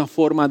usa una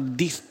forma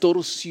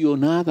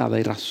distorsionada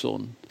de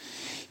razón.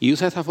 Y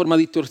usa esa forma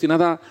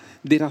distorsionada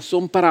de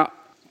razón para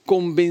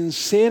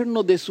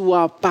convencernos de su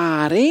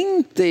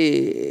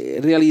aparente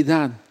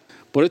realidad.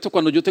 Por eso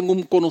cuando yo tengo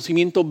un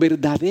conocimiento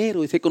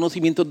verdadero, ese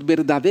conocimiento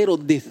verdadero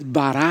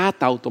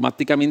desbarata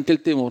automáticamente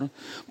el temor,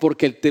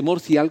 porque el temor,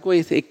 si algo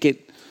es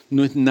que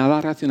no es nada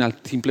racional,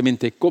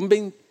 simplemente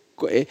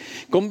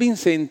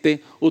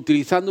convincente,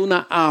 utilizando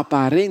una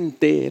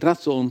aparente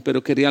razón,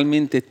 pero que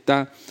realmente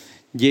está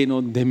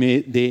lleno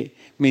de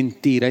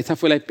mentira. Esa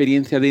fue la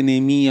experiencia de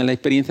Nehemías, la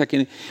experiencia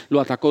que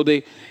lo atacó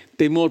de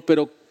temor.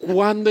 Pero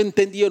 ¿cuándo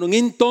entendieron?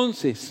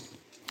 Entonces,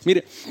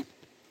 mire,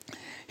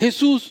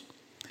 Jesús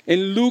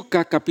en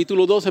Lucas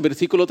capítulo 12,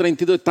 versículo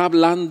 32 está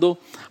hablando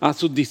a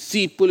sus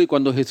discípulos, y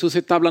cuando Jesús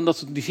está hablando a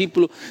sus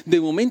discípulos,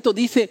 de momento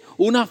dice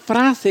una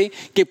frase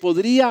que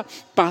podría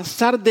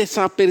pasar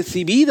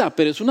desapercibida,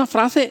 pero es una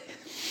frase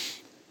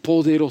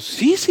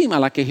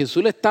poderosísima la que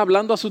Jesús le está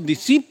hablando a sus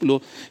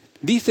discípulos.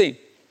 Dice,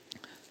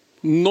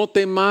 no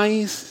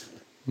temáis,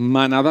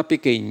 manada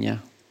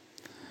pequeña,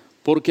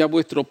 porque a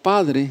vuestro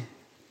Padre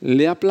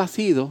le ha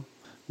placido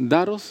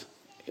daros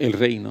el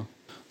reino.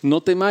 No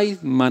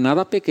temáis,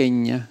 manada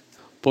pequeña,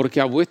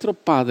 porque a vuestro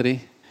Padre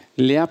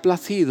le ha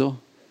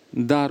placido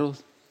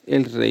daros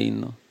el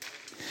reino.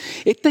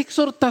 Esta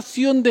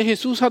exhortación de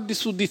Jesús a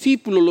sus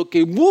discípulos lo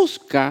que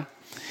busca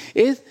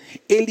es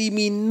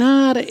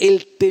eliminar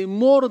el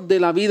temor de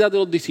la vida de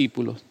los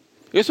discípulos.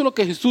 Eso es lo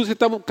que Jesús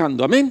está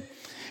buscando. Amén.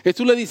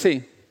 Jesús le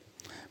dice,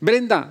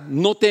 Brenda,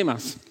 no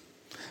temas.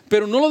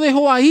 Pero no lo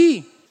dejó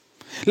ahí.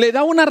 Le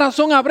da una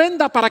razón a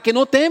Brenda para que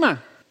no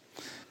tema.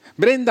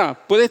 Brenda,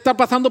 puede estar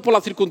pasando por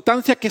las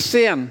circunstancias que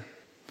sean.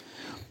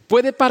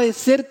 Puede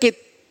parecer que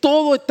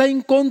todo está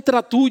en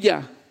contra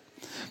tuya.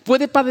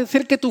 Puede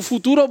parecer que tu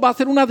futuro va a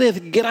ser una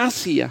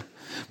desgracia.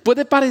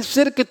 Puede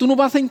parecer que tú no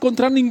vas a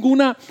encontrar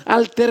ninguna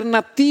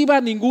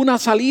alternativa, ninguna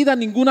salida,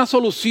 ninguna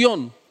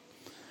solución.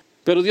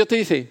 Pero Dios te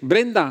dice,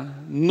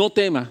 Brenda, no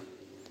temas.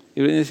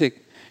 Y Brenda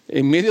dice,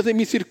 en medio de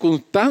mis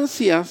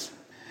circunstancias,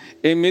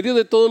 en medio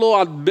de todo lo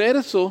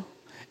adverso,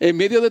 en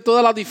medio de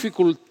toda la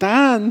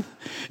dificultad,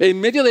 en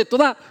medio de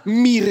toda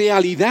mi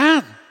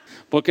realidad.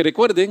 Porque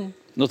recuerden,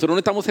 nosotros no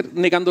estamos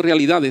negando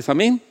realidades,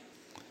 amén.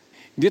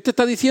 Dios te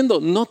está diciendo,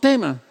 no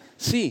temas.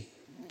 Sí,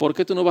 ¿por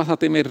qué tú no vas a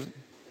temer?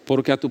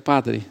 Porque a tu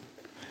Padre,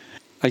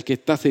 al que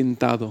está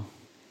sentado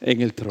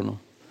en el trono,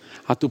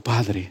 a tu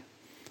Padre,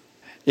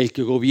 el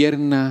que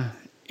gobierna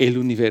el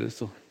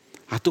universo,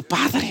 a tu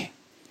Padre,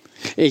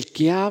 el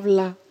que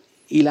habla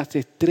y las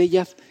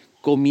estrellas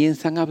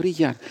comienzan a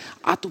brillar,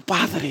 a tu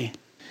Padre,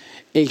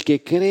 el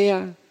que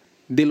crea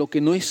de lo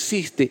que no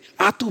existe,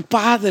 a tu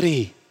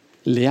Padre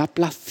le ha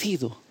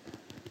placido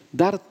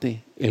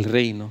darte el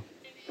reino.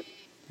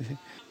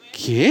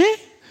 ¿Qué?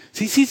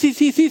 Sí.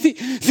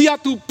 Si a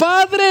tu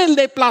Padre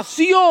le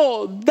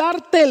plació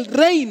darte el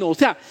reino, o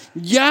sea,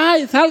 ya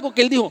es algo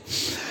que Él dijo,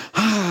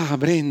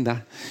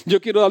 Brenda,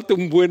 yo quiero darte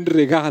un buen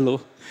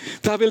regalo.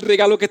 ¿Sabes el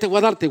regalo que te voy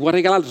a dar? Te voy a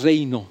regalar el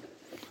reino.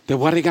 Te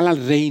voy a regalar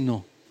el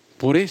reino.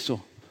 Por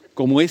eso,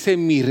 como ese es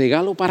mi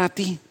regalo para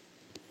ti,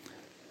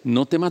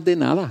 no temas de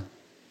nada.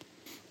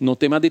 No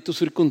temas de tus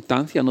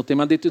circunstancias, no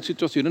temas de tus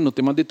situaciones, no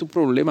temas de tus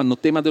problemas, no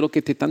temas de lo que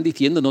te están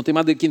diciendo, no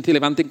temas de quien se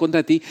levante en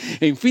contra de ti.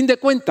 En fin de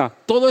cuentas,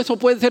 todo eso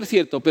puede ser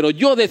cierto, pero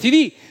yo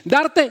decidí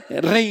darte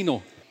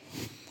reino.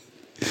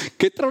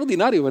 Qué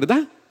extraordinario,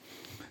 ¿verdad?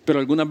 Pero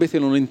algunas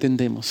veces no lo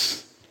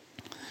entendemos.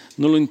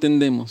 No lo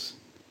entendemos.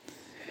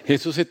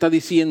 Jesús está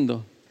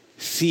diciendo,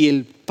 si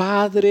el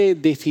Padre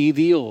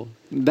decidió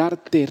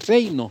darte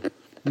reino,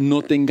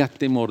 no tengas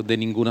temor de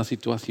ninguna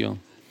situación.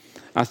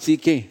 Así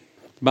que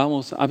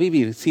vamos a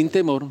vivir sin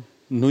temor,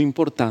 no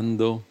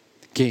importando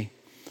qué.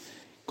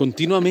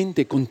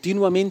 Continuamente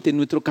en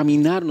nuestro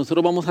caminar,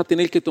 nosotros vamos a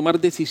tener que tomar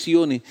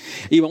decisiones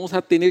y vamos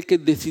a tener que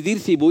decidir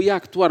si voy a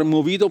actuar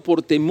movido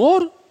por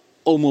temor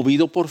o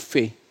movido por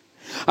fe.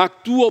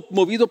 ¿Actúo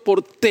movido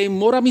por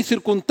temor a mi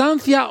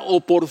circunstancia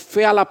o por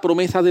fe a la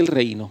promesa del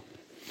reino?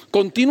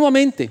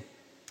 Continuamente.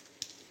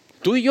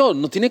 Tú y yo,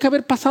 no tiene que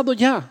haber pasado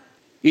ya.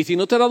 Y si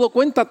no te has dado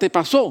cuenta, te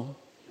pasó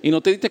y no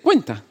te diste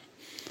cuenta.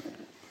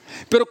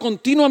 Pero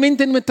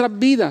continuamente en nuestras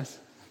vidas,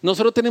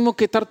 nosotros tenemos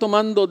que estar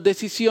tomando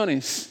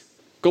decisiones.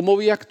 ¿Cómo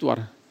voy a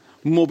actuar?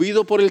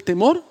 ¿Movido por el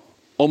temor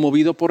o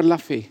movido por la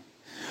fe?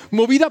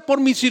 ¿Movida por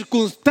mi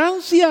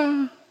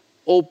circunstancia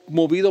o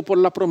movido por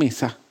la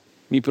promesa?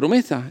 Mi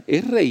promesa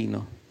es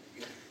reino.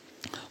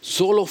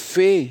 Solo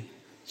fe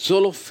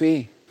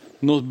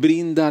nos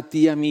brinda a ti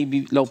y a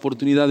mí la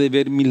oportunidad de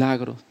ver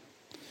milagros.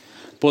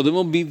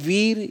 Podemos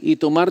vivir y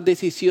tomar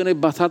decisiones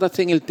basadas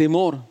en el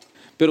temor.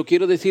 Pero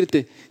quiero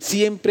decirte,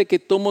 siempre que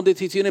tomo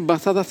decisiones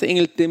basadas en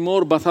el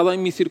temor, basadas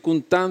en mis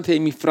circunstancias,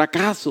 en mis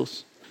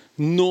fracasos,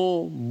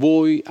 no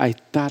voy a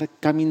estar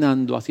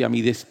caminando hacia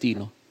mi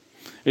destino.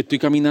 Estoy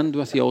caminando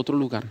hacia otro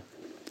lugar.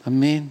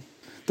 Amén.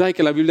 ¿Sabes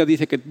que la Biblia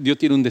dice que Dios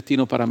tiene un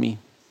destino para mí?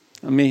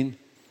 Amén.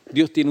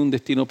 Dios tiene un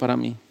destino para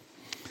mí.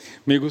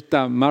 Me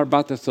gusta, Mark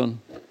Batterson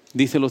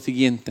dice lo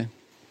siguiente.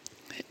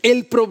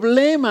 El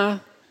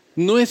problema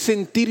no es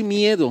sentir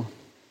miedo.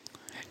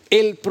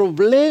 El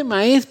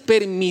problema es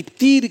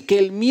permitir que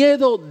el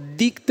miedo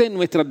dicte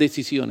nuestras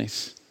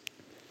decisiones.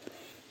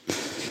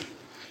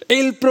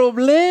 El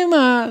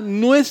problema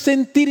no es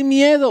sentir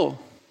miedo.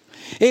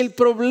 El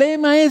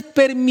problema es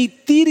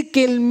permitir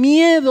que el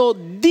miedo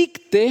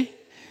dicte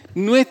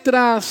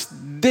nuestras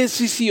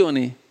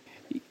decisiones.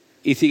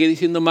 Y sigue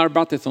diciendo Mark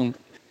Batterson,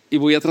 y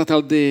voy a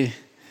tratar de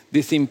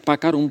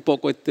desempacar un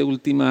poco este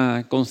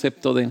último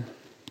concepto de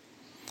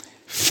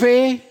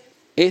fe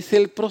es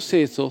el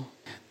proceso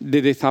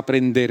de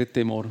desaprender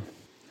temor.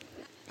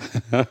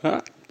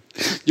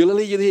 Yo lo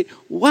leí y dije,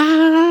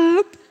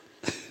 ¿what?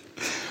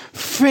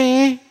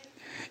 Fe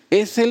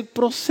es el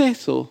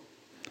proceso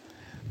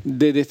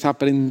de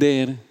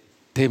desaprender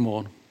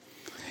temor.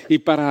 Y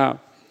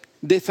para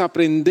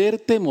desaprender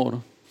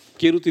temor,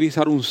 quiero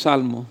utilizar un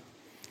salmo.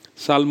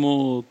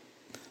 Salmo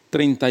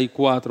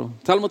 34.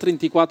 Salmo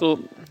 34,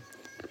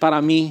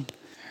 para mí,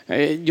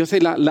 yo sé,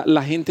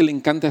 la gente le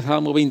encanta el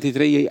Salmo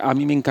 23 y a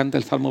mí me encanta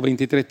el Salmo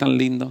 23, tan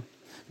lindo.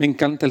 Me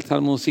encanta el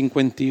Salmo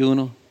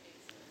 51,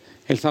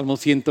 el Salmo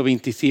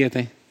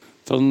 127.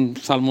 Son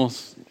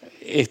salmos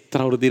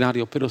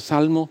extraordinarios, pero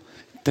Salmo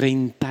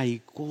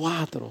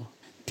 34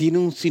 tiene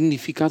un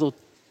significado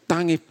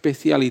tan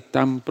especial y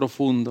tan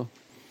profundo.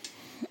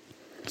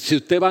 Si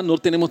usted va, no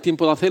tenemos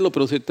tiempo de hacerlo,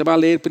 pero si usted va a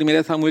leer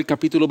 1 Samuel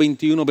capítulo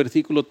 21,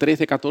 versículos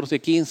 13, 14,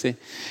 15,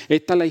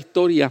 esta es la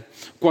historia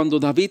cuando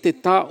David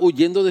está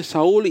huyendo de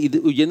Saúl y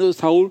huyendo de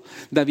Saúl,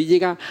 David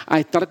llega a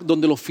estar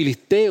donde los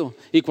filisteos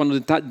y cuando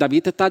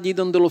David está allí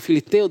donde los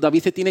filisteos,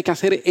 David se tiene que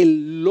hacer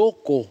el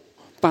loco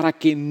para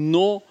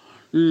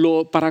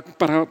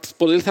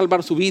poder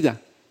salvar su vida.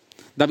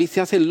 David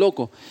se hace el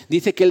loco.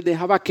 Dice que él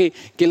dejaba que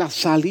la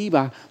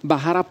saliva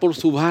bajara por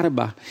su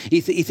barba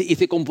y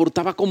se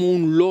comportaba como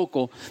un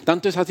loco.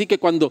 Tanto es así que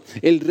cuando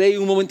el rey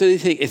en un momento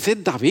dice, ese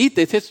es David,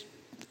 ese es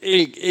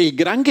el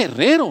gran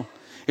guerrero.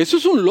 Eso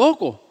es un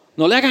loco.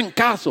 No le hagan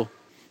caso.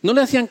 No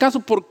le hacían caso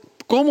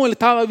cómo él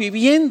estaba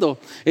viviendo.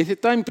 Ese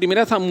está en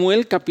 1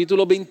 Samuel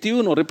capítulo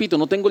 21. Repito,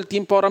 no tengo el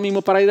tiempo ahora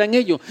mismo para ir en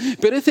ello.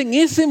 Pero es en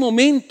ese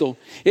momento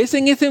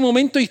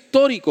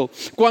histórico,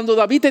 cuando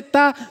David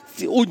está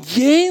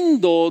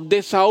huyendo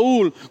de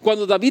Saúl,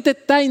 cuando David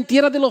está en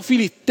tierra de los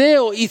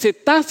filisteos y se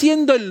está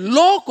haciendo el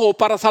loco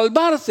para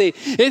salvarse.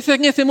 Es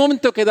en ese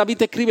momento que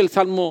David escribe el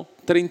Salmo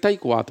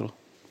 34.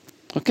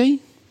 ¿Ok?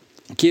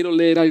 Quiero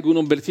leer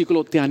algunos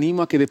versículos. Te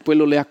animo a que después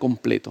lo leas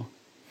completo.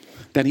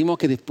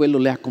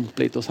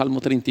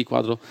 Salmo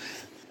 34.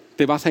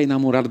 Te vas a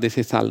enamorar de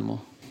ese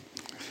salmo.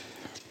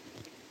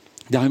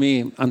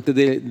 Déjame, antes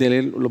de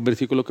leer los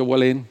versículos que voy a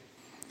leer,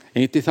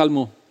 en este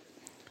salmo,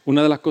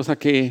 una de las cosas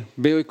que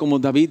veo es cómo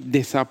David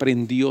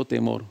desaprendió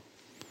temor.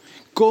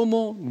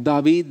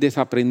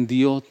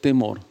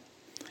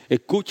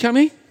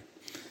 Escúchame.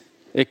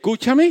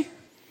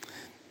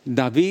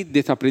 David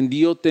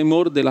desaprendió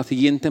temor de la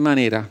siguiente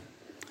manera.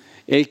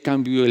 Él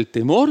cambió el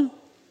temor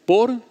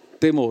por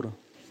temor.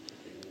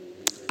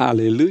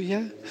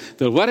 Aleluya.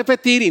 Te lo voy a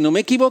repetir y no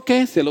me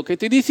equivoqué, sé lo que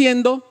estoy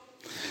diciendo.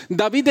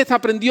 David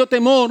desaprendió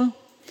temor.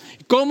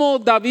 ¿Cómo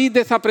David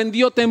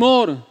desaprendió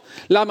temor?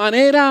 La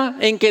manera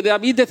en que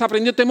David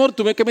desaprendió temor,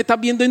 tú ves que me estás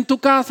viendo en tu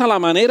casa, la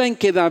manera en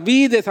que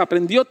David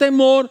desaprendió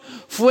temor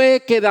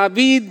fue que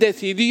David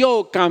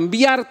decidió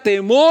cambiar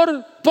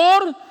temor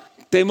por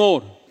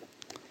temor.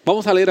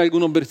 Vamos a leer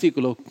algunos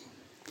versículos.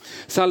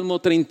 Salmo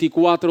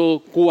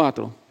 34,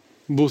 4.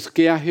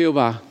 Busqué a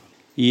Jehová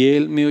y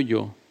él me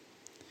oyó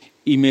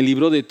y me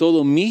libró de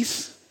todos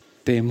mis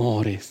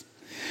temores.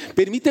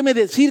 Permíteme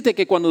decirte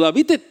que cuando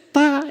David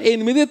está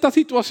en medio de esta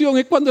situación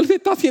es cuando él se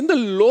está haciendo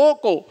el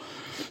loco.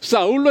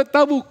 Saúl lo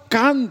está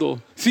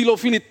buscando. Si los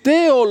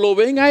filisteos lo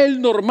ven a él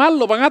normal,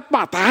 lo van a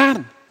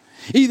matar.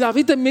 Y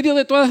David, en medio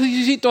de toda esa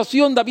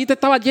situación, David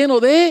estaba lleno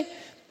de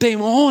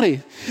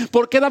temores.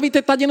 ¿Por qué David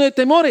está lleno de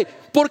temores?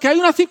 Porque hay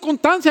unas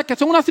circunstancias que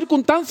son unas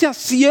circunstancias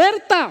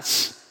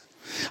ciertas.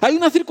 Hay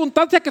unas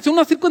circunstancias que son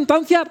unas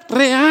circunstancias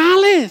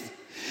reales.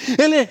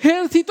 El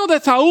ejército de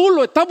Saúl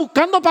lo está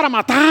buscando para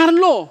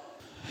matarlo.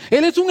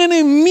 Él es un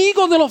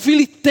enemigo de los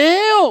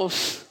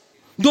filisteos.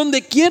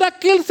 Donde quiera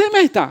que él se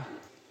meta,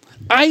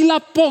 hay la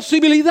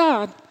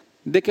posibilidad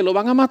de que lo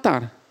van a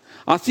matar.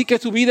 Así que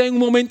su vida en un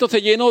momento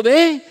se llenó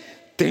de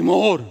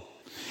temor.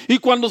 Y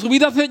cuando su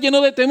vida se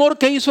llenó de temor,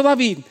 ¿qué hizo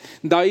David?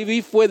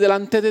 David fue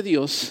delante de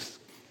Dios.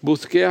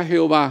 Busqué a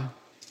Jehová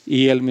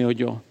y él me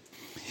oyó.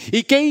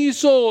 ¿Y qué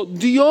hizo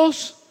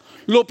Dios?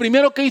 Lo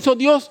primero que hizo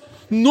Dios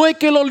no es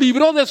que lo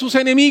libró de sus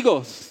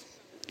enemigos.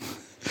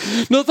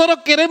 Nosotros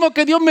queremos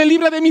que Dios me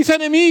libre de mis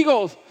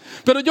enemigos.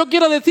 Pero yo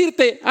quiero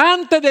decirte,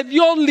 antes de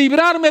Dios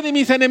librarme de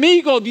mis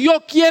enemigos,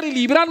 Dios quiere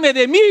librarme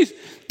de mis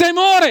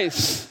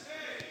temores.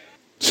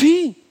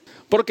 Sí,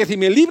 porque si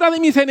me libra de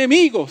mis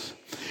enemigos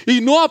y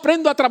no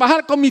aprendo a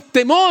trabajar con mis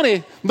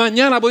temores,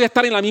 mañana voy a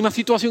estar en la misma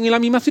situación y en la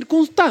misma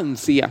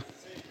circunstancia.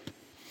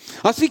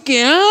 Así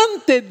que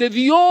antes de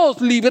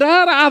Dios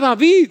librar a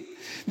David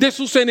de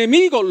sus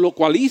enemigos, lo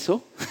cual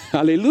hizo,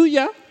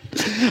 aleluya,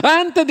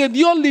 antes de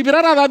Dios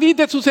librar a David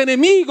de sus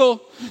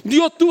enemigos,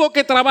 Dios tuvo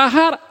que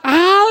trabajar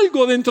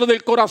algo dentro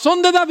del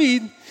corazón de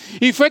David,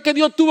 y fue que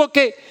Dios tuvo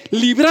que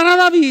librar a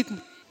David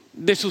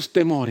de sus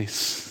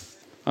temores.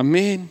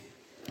 Amén.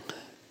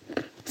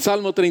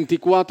 Salmo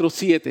 34,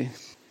 7.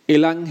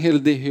 El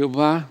ángel de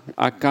Jehová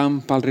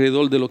acampa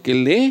alrededor de los que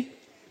le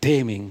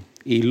temen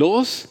y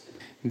los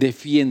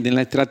defienden.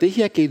 La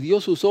estrategia que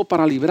Dios usó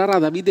para librar a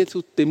David de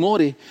sus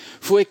temores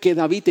fue que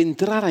David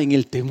entrara en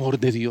el temor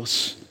de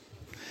Dios.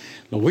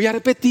 Lo voy a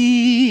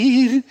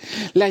repetir.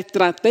 La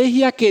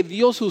estrategia que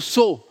Dios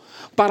usó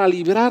para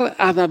librar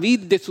a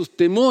David de sus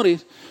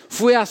temores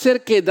fue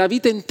hacer que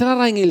David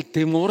entrara en el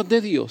temor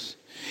de Dios.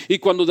 Y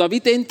cuando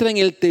David entra en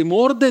el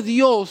temor de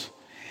Dios,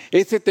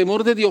 ese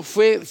temor de Dios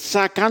fue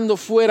sacando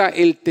fuera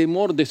el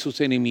temor de sus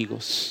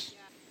enemigos,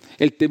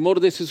 el temor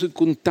de sus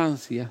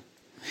circunstancias,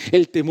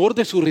 el temor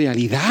de su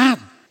realidad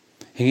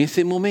en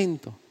ese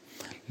momento.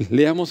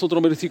 Leamos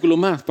otro versículo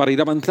más para ir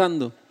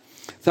avanzando.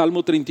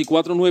 Salmo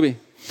 34, 9.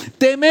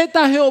 Temed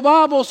a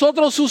Jehová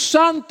vosotros sus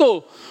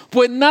santos,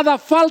 pues nada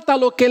falta a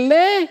los que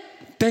le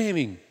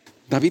temen.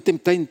 David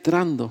está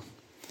entrando.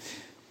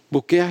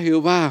 Busqué a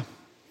Jehová,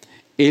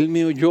 él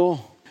me oyó,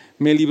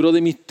 me libró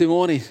de mis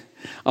temores.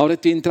 Ahora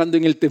estoy entrando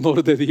en el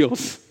temor de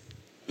Dios.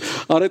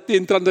 Ahora estoy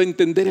entrando a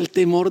entender el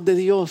temor de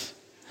Dios.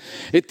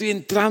 Estoy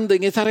entrando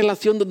en esa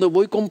relación donde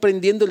voy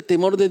comprendiendo el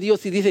temor de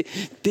Dios y dice,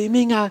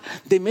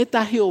 temed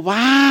a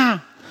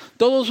Jehová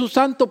todos sus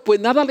santos, pues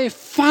nada le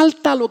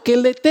falta a lo que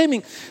le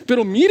temen.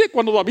 Pero mire,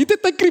 cuando David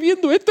está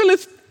escribiendo esto, él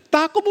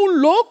está como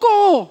un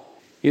loco.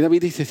 Y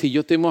David dice, si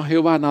yo temo a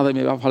Jehová, nada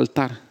me va a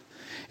faltar.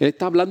 Él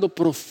está hablando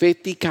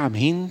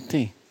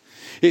proféticamente.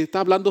 Él está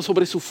hablando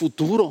sobre su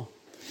futuro.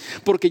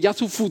 Porque ya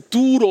su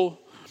futuro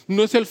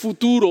no es el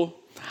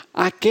futuro,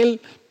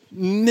 aquel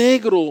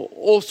negro,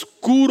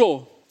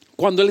 oscuro,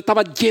 cuando él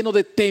estaba lleno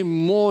de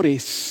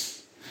temores.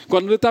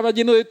 Cuando él estaba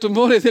lleno de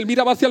temores, él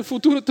miraba hacia el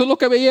futuro, todo lo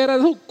que veía era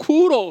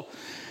oscuro.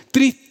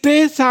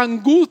 Tristeza,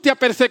 angustia,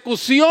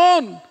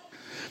 persecución.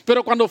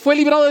 Pero cuando fue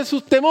librado de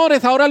sus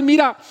temores, ahora él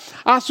mira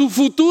a su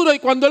futuro. Y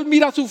cuando él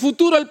mira a su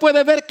futuro, él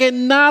puede ver que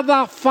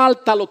nada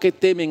falta a los que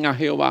temen a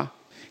Jehová.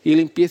 Y él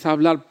empieza a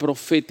hablar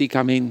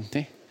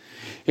proféticamente.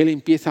 Él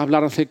empieza a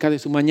hablar acerca de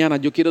su mañana.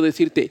 Yo quiero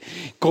decirte,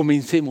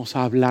 comencemos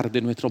a hablar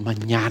de nuestro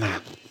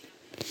mañana.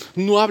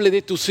 No hable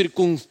de tu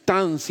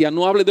circunstancia,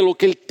 no hable de lo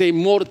que el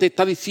temor te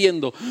está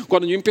diciendo.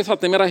 Cuando yo empiezo a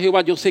temer a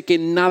Jehová, yo sé que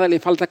nada le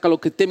falta a los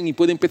que temen y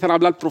puedo empezar a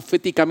hablar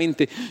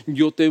proféticamente.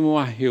 Yo temo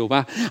a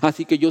Jehová,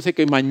 así que yo sé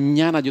que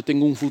mañana yo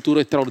tengo un futuro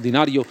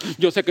extraordinario.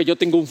 Yo sé que yo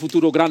tengo un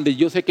futuro grande.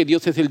 Yo sé que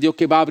Dios es el Dios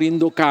que va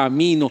abriendo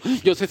camino.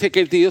 Yo sé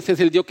que Dios es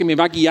el Dios que me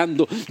va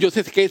guiando. Yo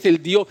sé que es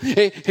el Dios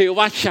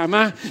Jehová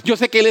Shammah. Yo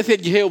sé que Él es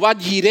el Jehová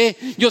Jireh.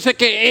 Yo sé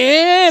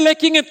que Él es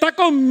quien está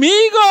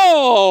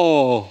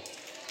conmigo.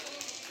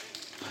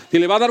 Si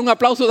le va a dar un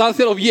aplauso,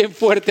 dárselo bien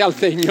fuerte al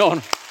Señor.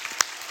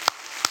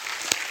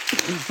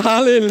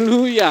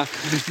 Aleluya.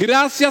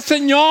 Gracias,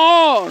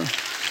 Señor.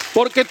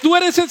 Porque tú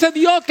eres ese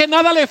Dios que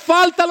nada le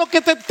falta a los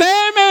que te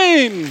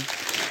temen.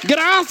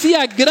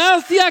 Gracias,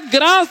 gracias,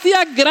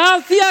 gracias,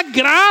 gracias,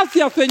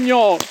 gracias,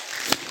 Señor.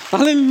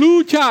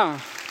 Aleluya.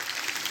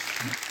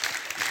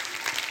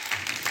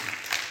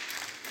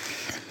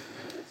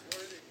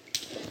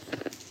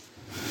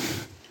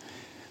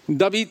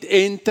 David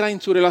entra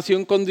en su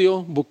relación con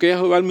Dios, busqué a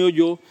Jehová, me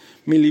oyó,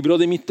 me libró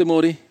de mis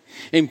temores,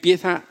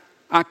 empieza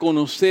a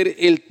conocer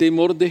el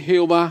temor de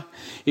Jehová.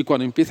 Y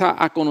cuando empieza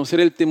a conocer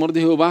el temor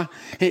de Jehová,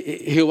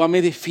 Jehová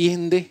me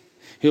defiende,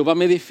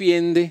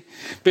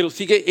 pero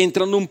sigue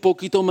entrando un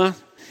poquito más.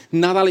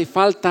 Nada le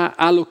falta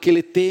a los que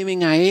le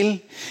temen a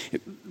Él.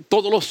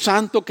 Todos los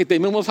santos que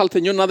tememos al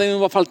Señor, nada nos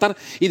va a faltar.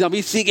 Y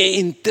David sigue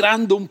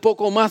entrando un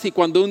poco más, y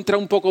cuando entra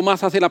un poco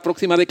más hace la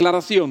próxima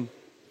declaración.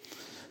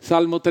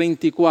 Salmo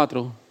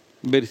 34,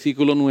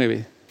 versículo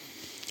 9.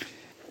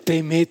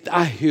 Temed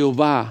a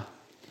Jehová.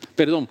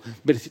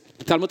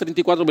 Salmo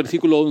 34,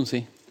 versículo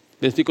 11.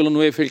 Versículo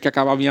 9 fue el que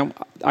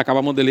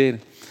acabamos de leer.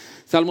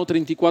 Salmo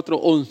 34,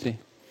 11.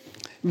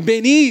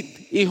 Venid,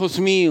 hijos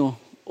míos,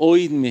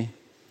 oídme.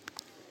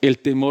 El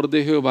temor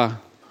de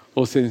Jehová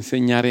os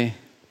enseñaré.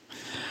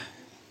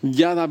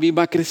 Ya David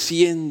va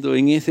creciendo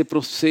en ese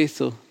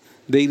proceso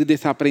de ir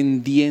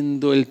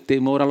desaprendiendo el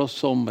temor a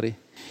los hombres.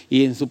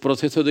 Y en su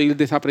proceso de ir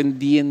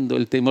desaprendiendo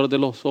el temor de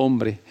los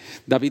hombres,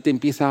 David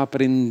empieza a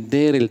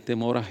aprender el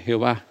temor a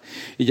Jehová.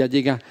 Y ya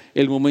llega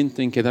el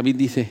momento en que David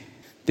dice,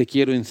 te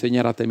quiero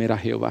enseñar a temer a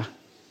Jehová.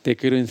 Te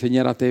quiero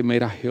enseñar a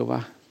temer a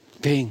Jehová.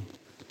 Ven.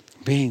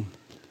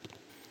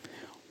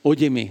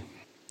 Óyeme.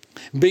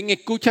 Ven,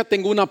 escucha,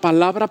 tengo una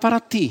palabra para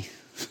ti.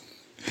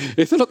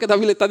 Eso es lo que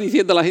David le está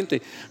diciendo a la gente.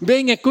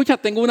 Ven, escucha,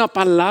 tengo una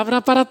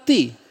palabra para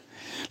ti.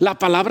 La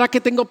palabra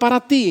que tengo para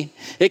ti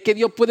es que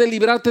Dios puede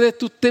librarte de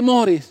tus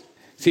temores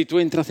si tú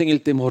entras en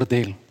el temor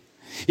de Él.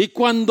 Y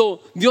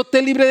cuando Dios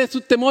te libre de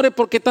sus temores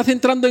porque estás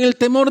entrando en el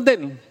temor de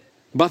Él,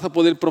 vas a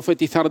poder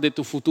profetizar de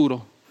tu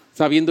futuro,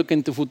 sabiendo que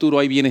en tu futuro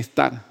hay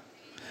bienestar.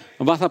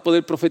 Vas a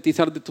poder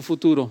profetizar de tu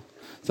futuro,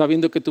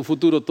 sabiendo que tu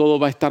futuro todo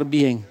va a estar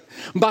bien.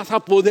 Vas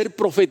a poder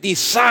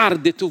profetizar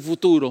de tu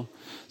futuro,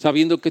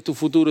 sabiendo que tu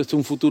futuro es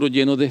un futuro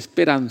lleno de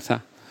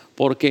esperanza,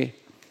 porque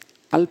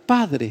al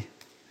Padre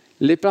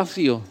le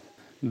plació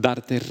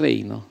darte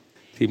reino.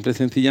 Simple y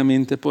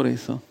sencillamente por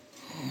eso.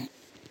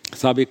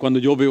 ¿Sabe? Cuando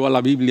yo veo a la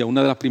Biblia,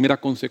 una de las primeras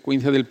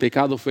consecuencias del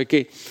pecado fue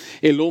que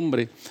el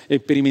hombre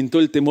experimentó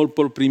el temor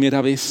por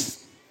primera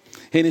vez.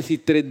 Génesis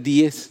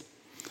 3:10.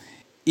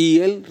 Y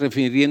él,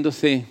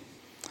 refiriéndose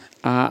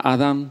a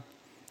Adán,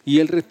 y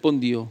él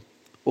respondió,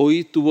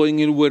 oí tu voz en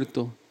el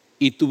huerto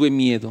y tuve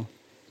miedo,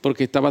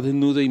 porque estaba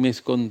desnudo y me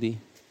escondí.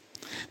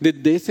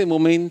 Desde ese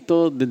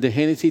momento, desde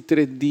Génesis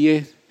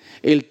 3:10,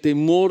 el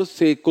temor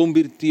se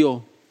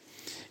convirtió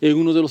en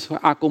uno de los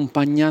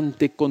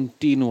acompañantes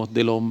continuos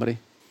del hombre.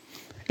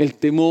 El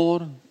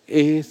temor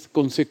es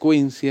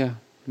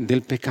consecuencia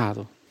del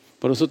pecado.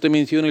 Por eso te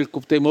menciono, el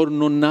temor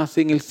no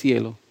nace en el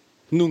cielo.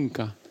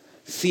 Nunca.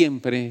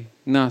 Siempre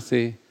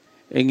nace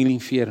en el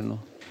infierno.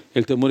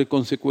 El temor es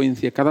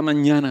consecuencia. Cada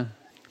mañana,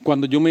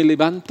 cuando yo me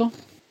levanto,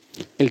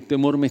 el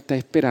temor me está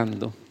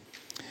esperando.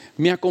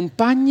 Me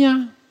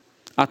acompaña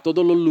a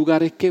todos los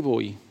lugares que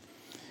voy.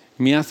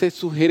 Me hace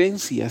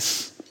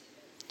sugerencias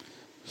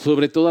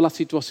sobre todas las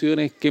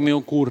situaciones que me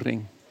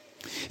ocurren.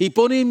 Y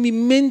pone en mi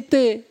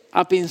mente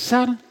a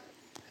pensar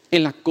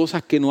en las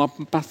cosas que no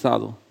han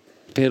pasado,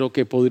 pero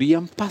que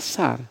podrían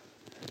pasar,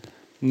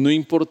 no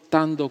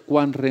importando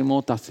cuán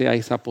remota sea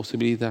esa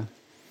posibilidad.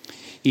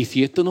 Y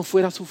si esto no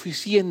fuera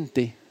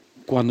suficiente,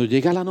 cuando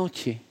llega la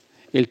noche,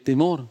 el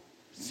temor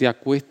se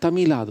acuesta a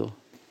mi lado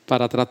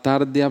para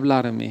tratar de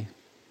hablarme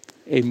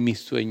en mis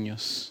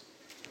sueños.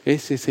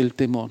 Ese es el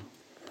temor.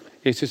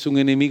 Ese es un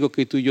enemigo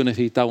que tú y yo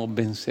necesitamos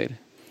vencer.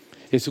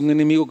 Es un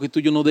enemigo que tú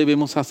y yo no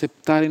debemos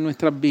aceptar en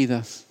nuestras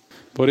vidas.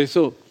 Por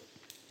eso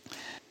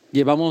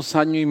llevamos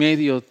 1 año y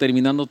medio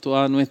terminando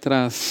todas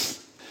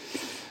nuestras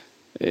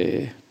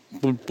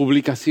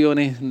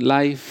publicaciones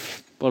live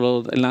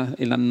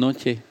en la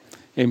noche.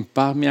 En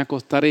paz me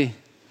acostaré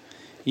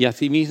y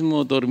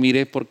asimismo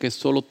dormiré, porque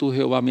solo tú,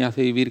 Jehová, me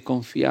hace vivir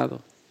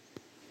confiado.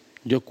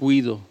 Yo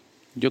cuido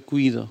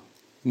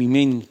mi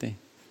mente,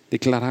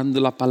 declarando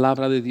la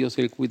palabra de Dios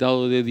y el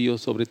cuidado de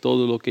Dios sobre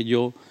todo lo que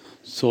yo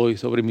soy,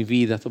 sobre mi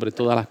vida, sobre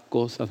todas las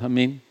cosas.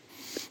 Amén.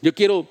 Yo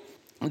quiero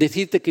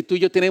decirte que tú y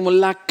yo tenemos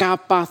la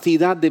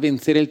capacidad de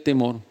vencer el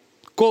temor.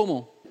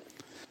 ¿Cómo?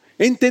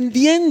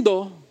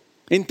 Entendiendo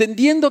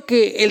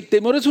que el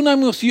temor es una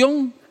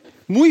emoción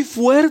muy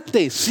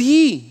fuerte,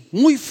 sí,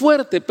 muy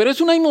fuerte, pero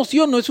es una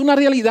emoción, no es una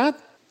realidad.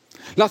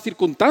 Las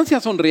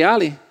circunstancias son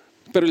reales,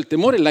 pero el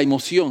temor es la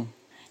emoción.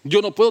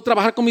 Yo no puedo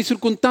trabajar con mis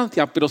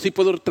circunstancias, pero sí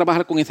puedo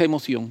trabajar con esa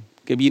emoción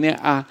que viene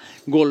a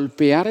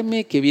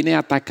golpearme, que viene a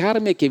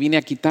atacarme, que viene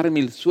a quitarme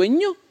el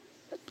sueño,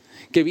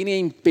 que viene a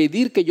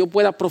impedir que yo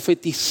pueda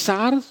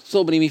profetizar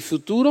sobre mi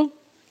futuro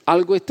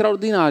algo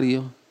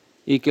extraordinario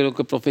y que lo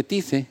que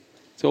profetice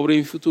sobre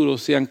mi futuro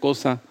sean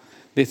cosas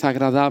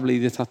desagradables y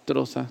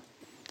desastrosas.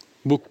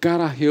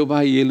 Buscar a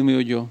Jehová y Él me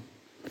oyó.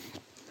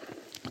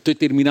 Estoy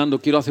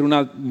terminando, quiero hacer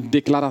una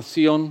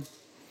declaración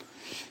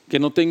que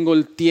no tengo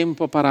el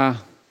tiempo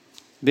para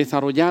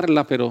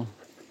desarrollarla, pero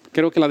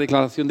creo que la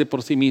declaración de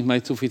por sí misma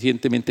es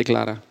suficientemente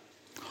clara.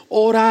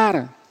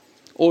 Orar.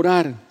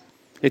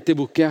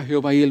 Busqué a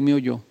Jehová y Él me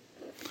oyó.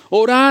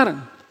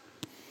 Orar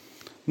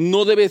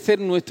no debe ser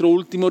nuestro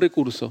último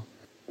recurso,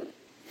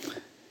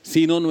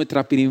 sino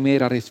nuestra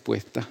primera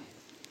respuesta.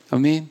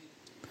 Amén.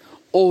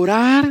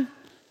 Orar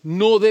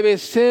no debe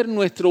ser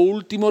nuestro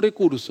último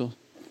recurso,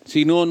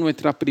 sino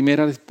nuestra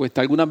primera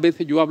respuesta. Algunas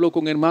veces yo hablo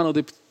con hermanos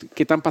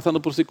que están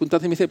pasando por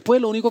circunstancias y me dicen,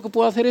 pues lo único que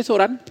puedo hacer es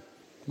orar.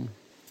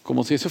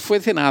 Como si eso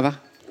fuese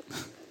nada.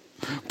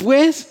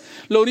 Pues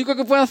lo único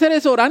que puedo hacer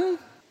es orar.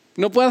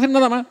 No puedo hacer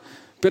nada más.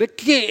 Pero es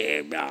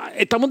que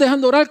estamos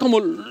dejando orar como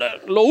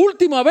lo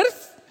último. A ver,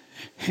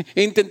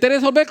 intenté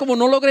resolver, como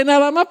no logré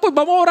nada más, pues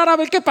vamos a orar a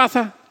ver qué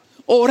pasa.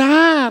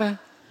 Orar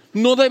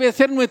no debe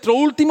ser nuestro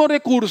último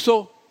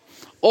recurso.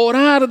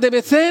 Orar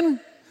debe ser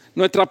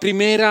nuestra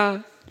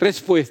primera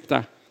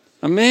respuesta.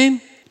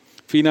 Amén.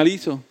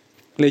 Finalizo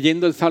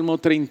leyendo el Salmo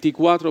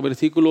 34,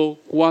 versículo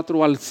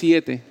 4 al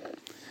 7.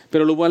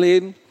 Pero lo voy a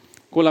leer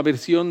con la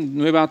versión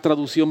Nueva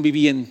Traducción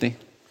Viviente.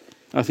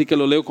 Así que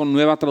lo leo con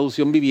Nueva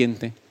Traducción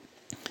Viviente.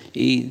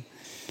 Y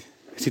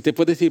si te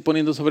puedes ir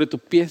poniendo sobre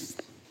tus pies.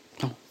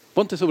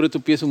 Ponte sobre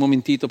tus pies un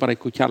momentito para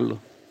escucharlo.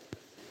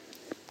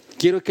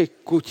 Quiero que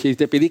escuches.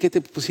 Te pedí que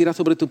te pusieras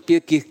sobre tus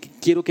pies.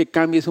 Quiero que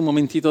cambies un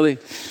momentito de...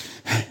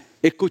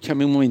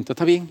 Escúchame un momento,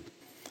 ¿está bien?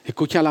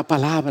 Escucha la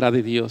palabra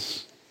de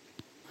Dios.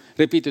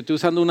 Repito, estoy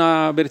usando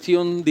una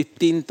versión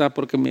distinta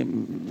porque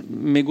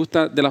me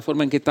gusta de la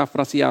forma en que está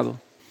fraseado.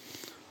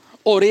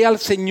 Oré al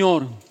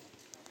Señor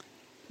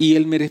y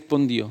Él me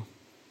respondió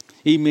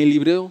y me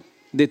libró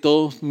de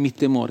todos mis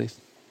temores.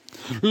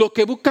 Los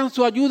que buscan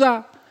su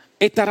ayuda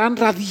estarán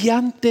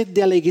radiantes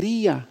de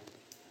alegría.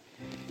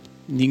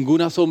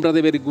 Ninguna sombra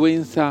de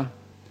vergüenza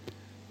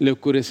le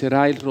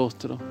oscurecerá el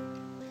rostro.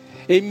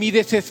 En mi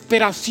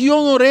desesperación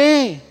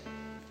oré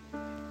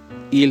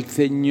y el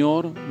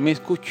Señor me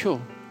escuchó.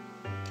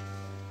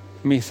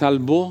 Me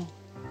salvó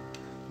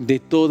de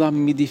todas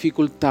mis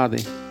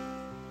dificultades.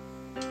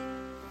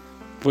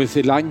 Pues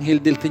el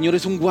ángel del Señor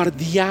es un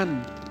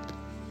guardián.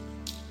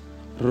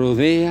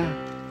 Rodea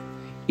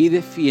y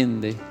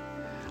defiende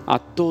a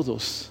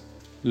todos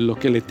los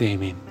que le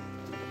temen.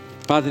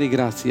 Padre,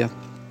 gracias.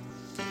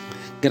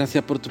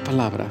 Gracias por tu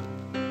palabra.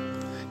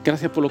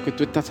 Gracias por lo que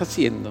tú estás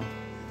haciendo.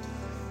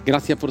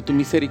 Gracias por tu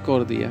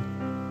misericordia.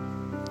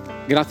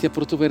 Gracias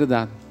por tu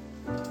verdad.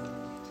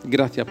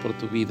 Gracias por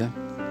tu vida.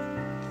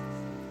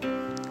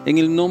 En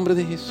el nombre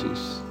de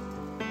Jesús,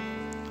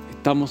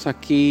 estamos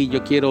aquí.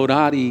 Yo quiero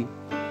orar y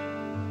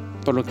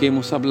por lo que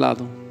hemos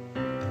hablado.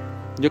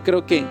 Yo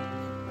creo que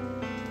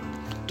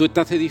tú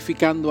estás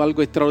edificando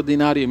algo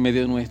extraordinario en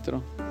medio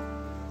nuestro.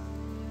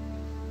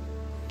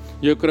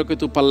 Yo creo que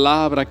tu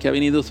palabra que ha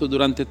venido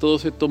durante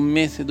todos estos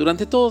meses,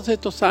 durante todos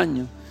estos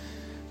años,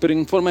 pero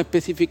en forma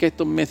específica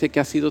estos meses que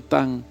ha sido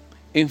tan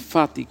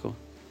enfático,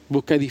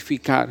 busca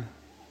edificar,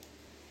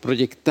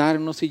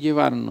 proyectarnos y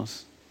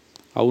llevarnos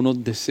a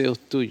unos deseos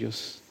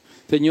tuyos.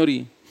 Señor,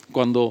 y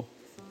cuando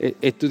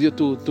estudio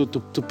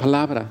tu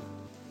palabra,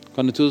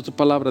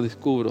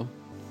 descubro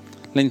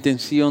la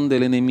intención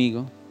del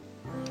enemigo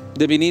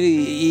de venir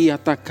y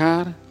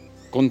atacar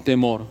con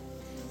temor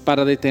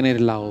para detener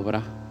la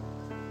obra.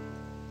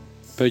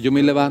 Pero yo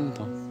me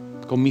levanto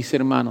con mis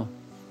hermanos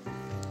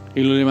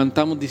y lo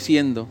levantamos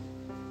diciendo: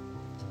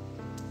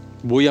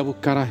 voy a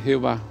buscar a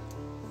Jehová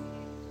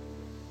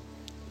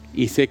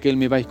y sé que Él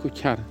me va a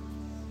escuchar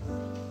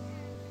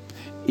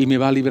y me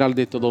va a librar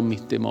de todos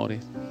mis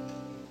temores.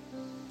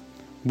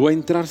 Voy a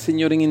entrar,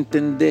 Señor, en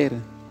entender.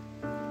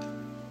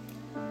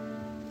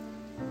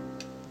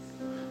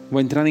 Voy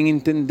a entrar en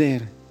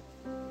entender.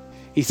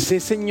 Y sé,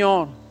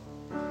 Señor,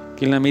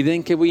 que en la medida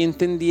en que voy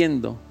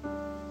entendiendo,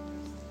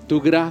 tu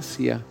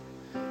gracia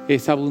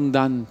es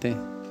abundante.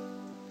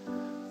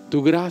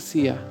 Tu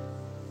gracia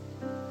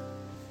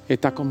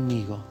está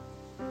conmigo.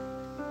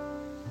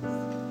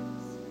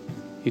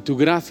 Y tu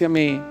gracia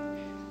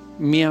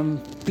me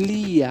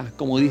amplía,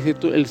 como dice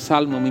el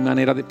Salmo, mi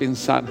manera de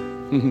pensar.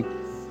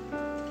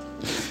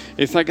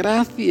 Esa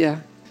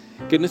gracia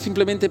que no es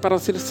simplemente para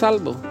ser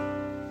salvo,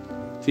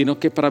 sino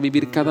que es para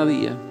vivir cada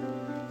día,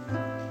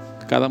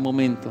 cada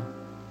momento.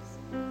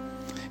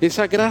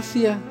 Esa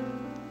gracia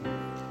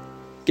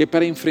que es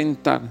para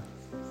enfrentar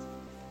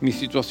mis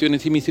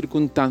situaciones y mis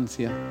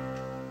circunstancias,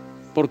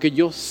 porque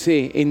yo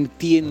sé,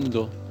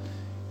 entiendo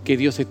que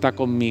Dios está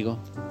conmigo.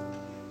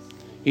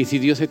 Y si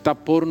Dios está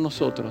por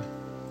nosotros,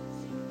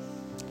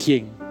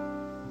 ¿quién?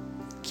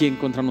 ¿Quién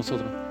contra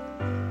nosotros?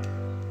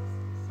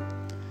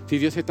 Si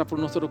Dios está por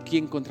nosotros,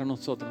 ¿quién contra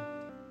nosotros?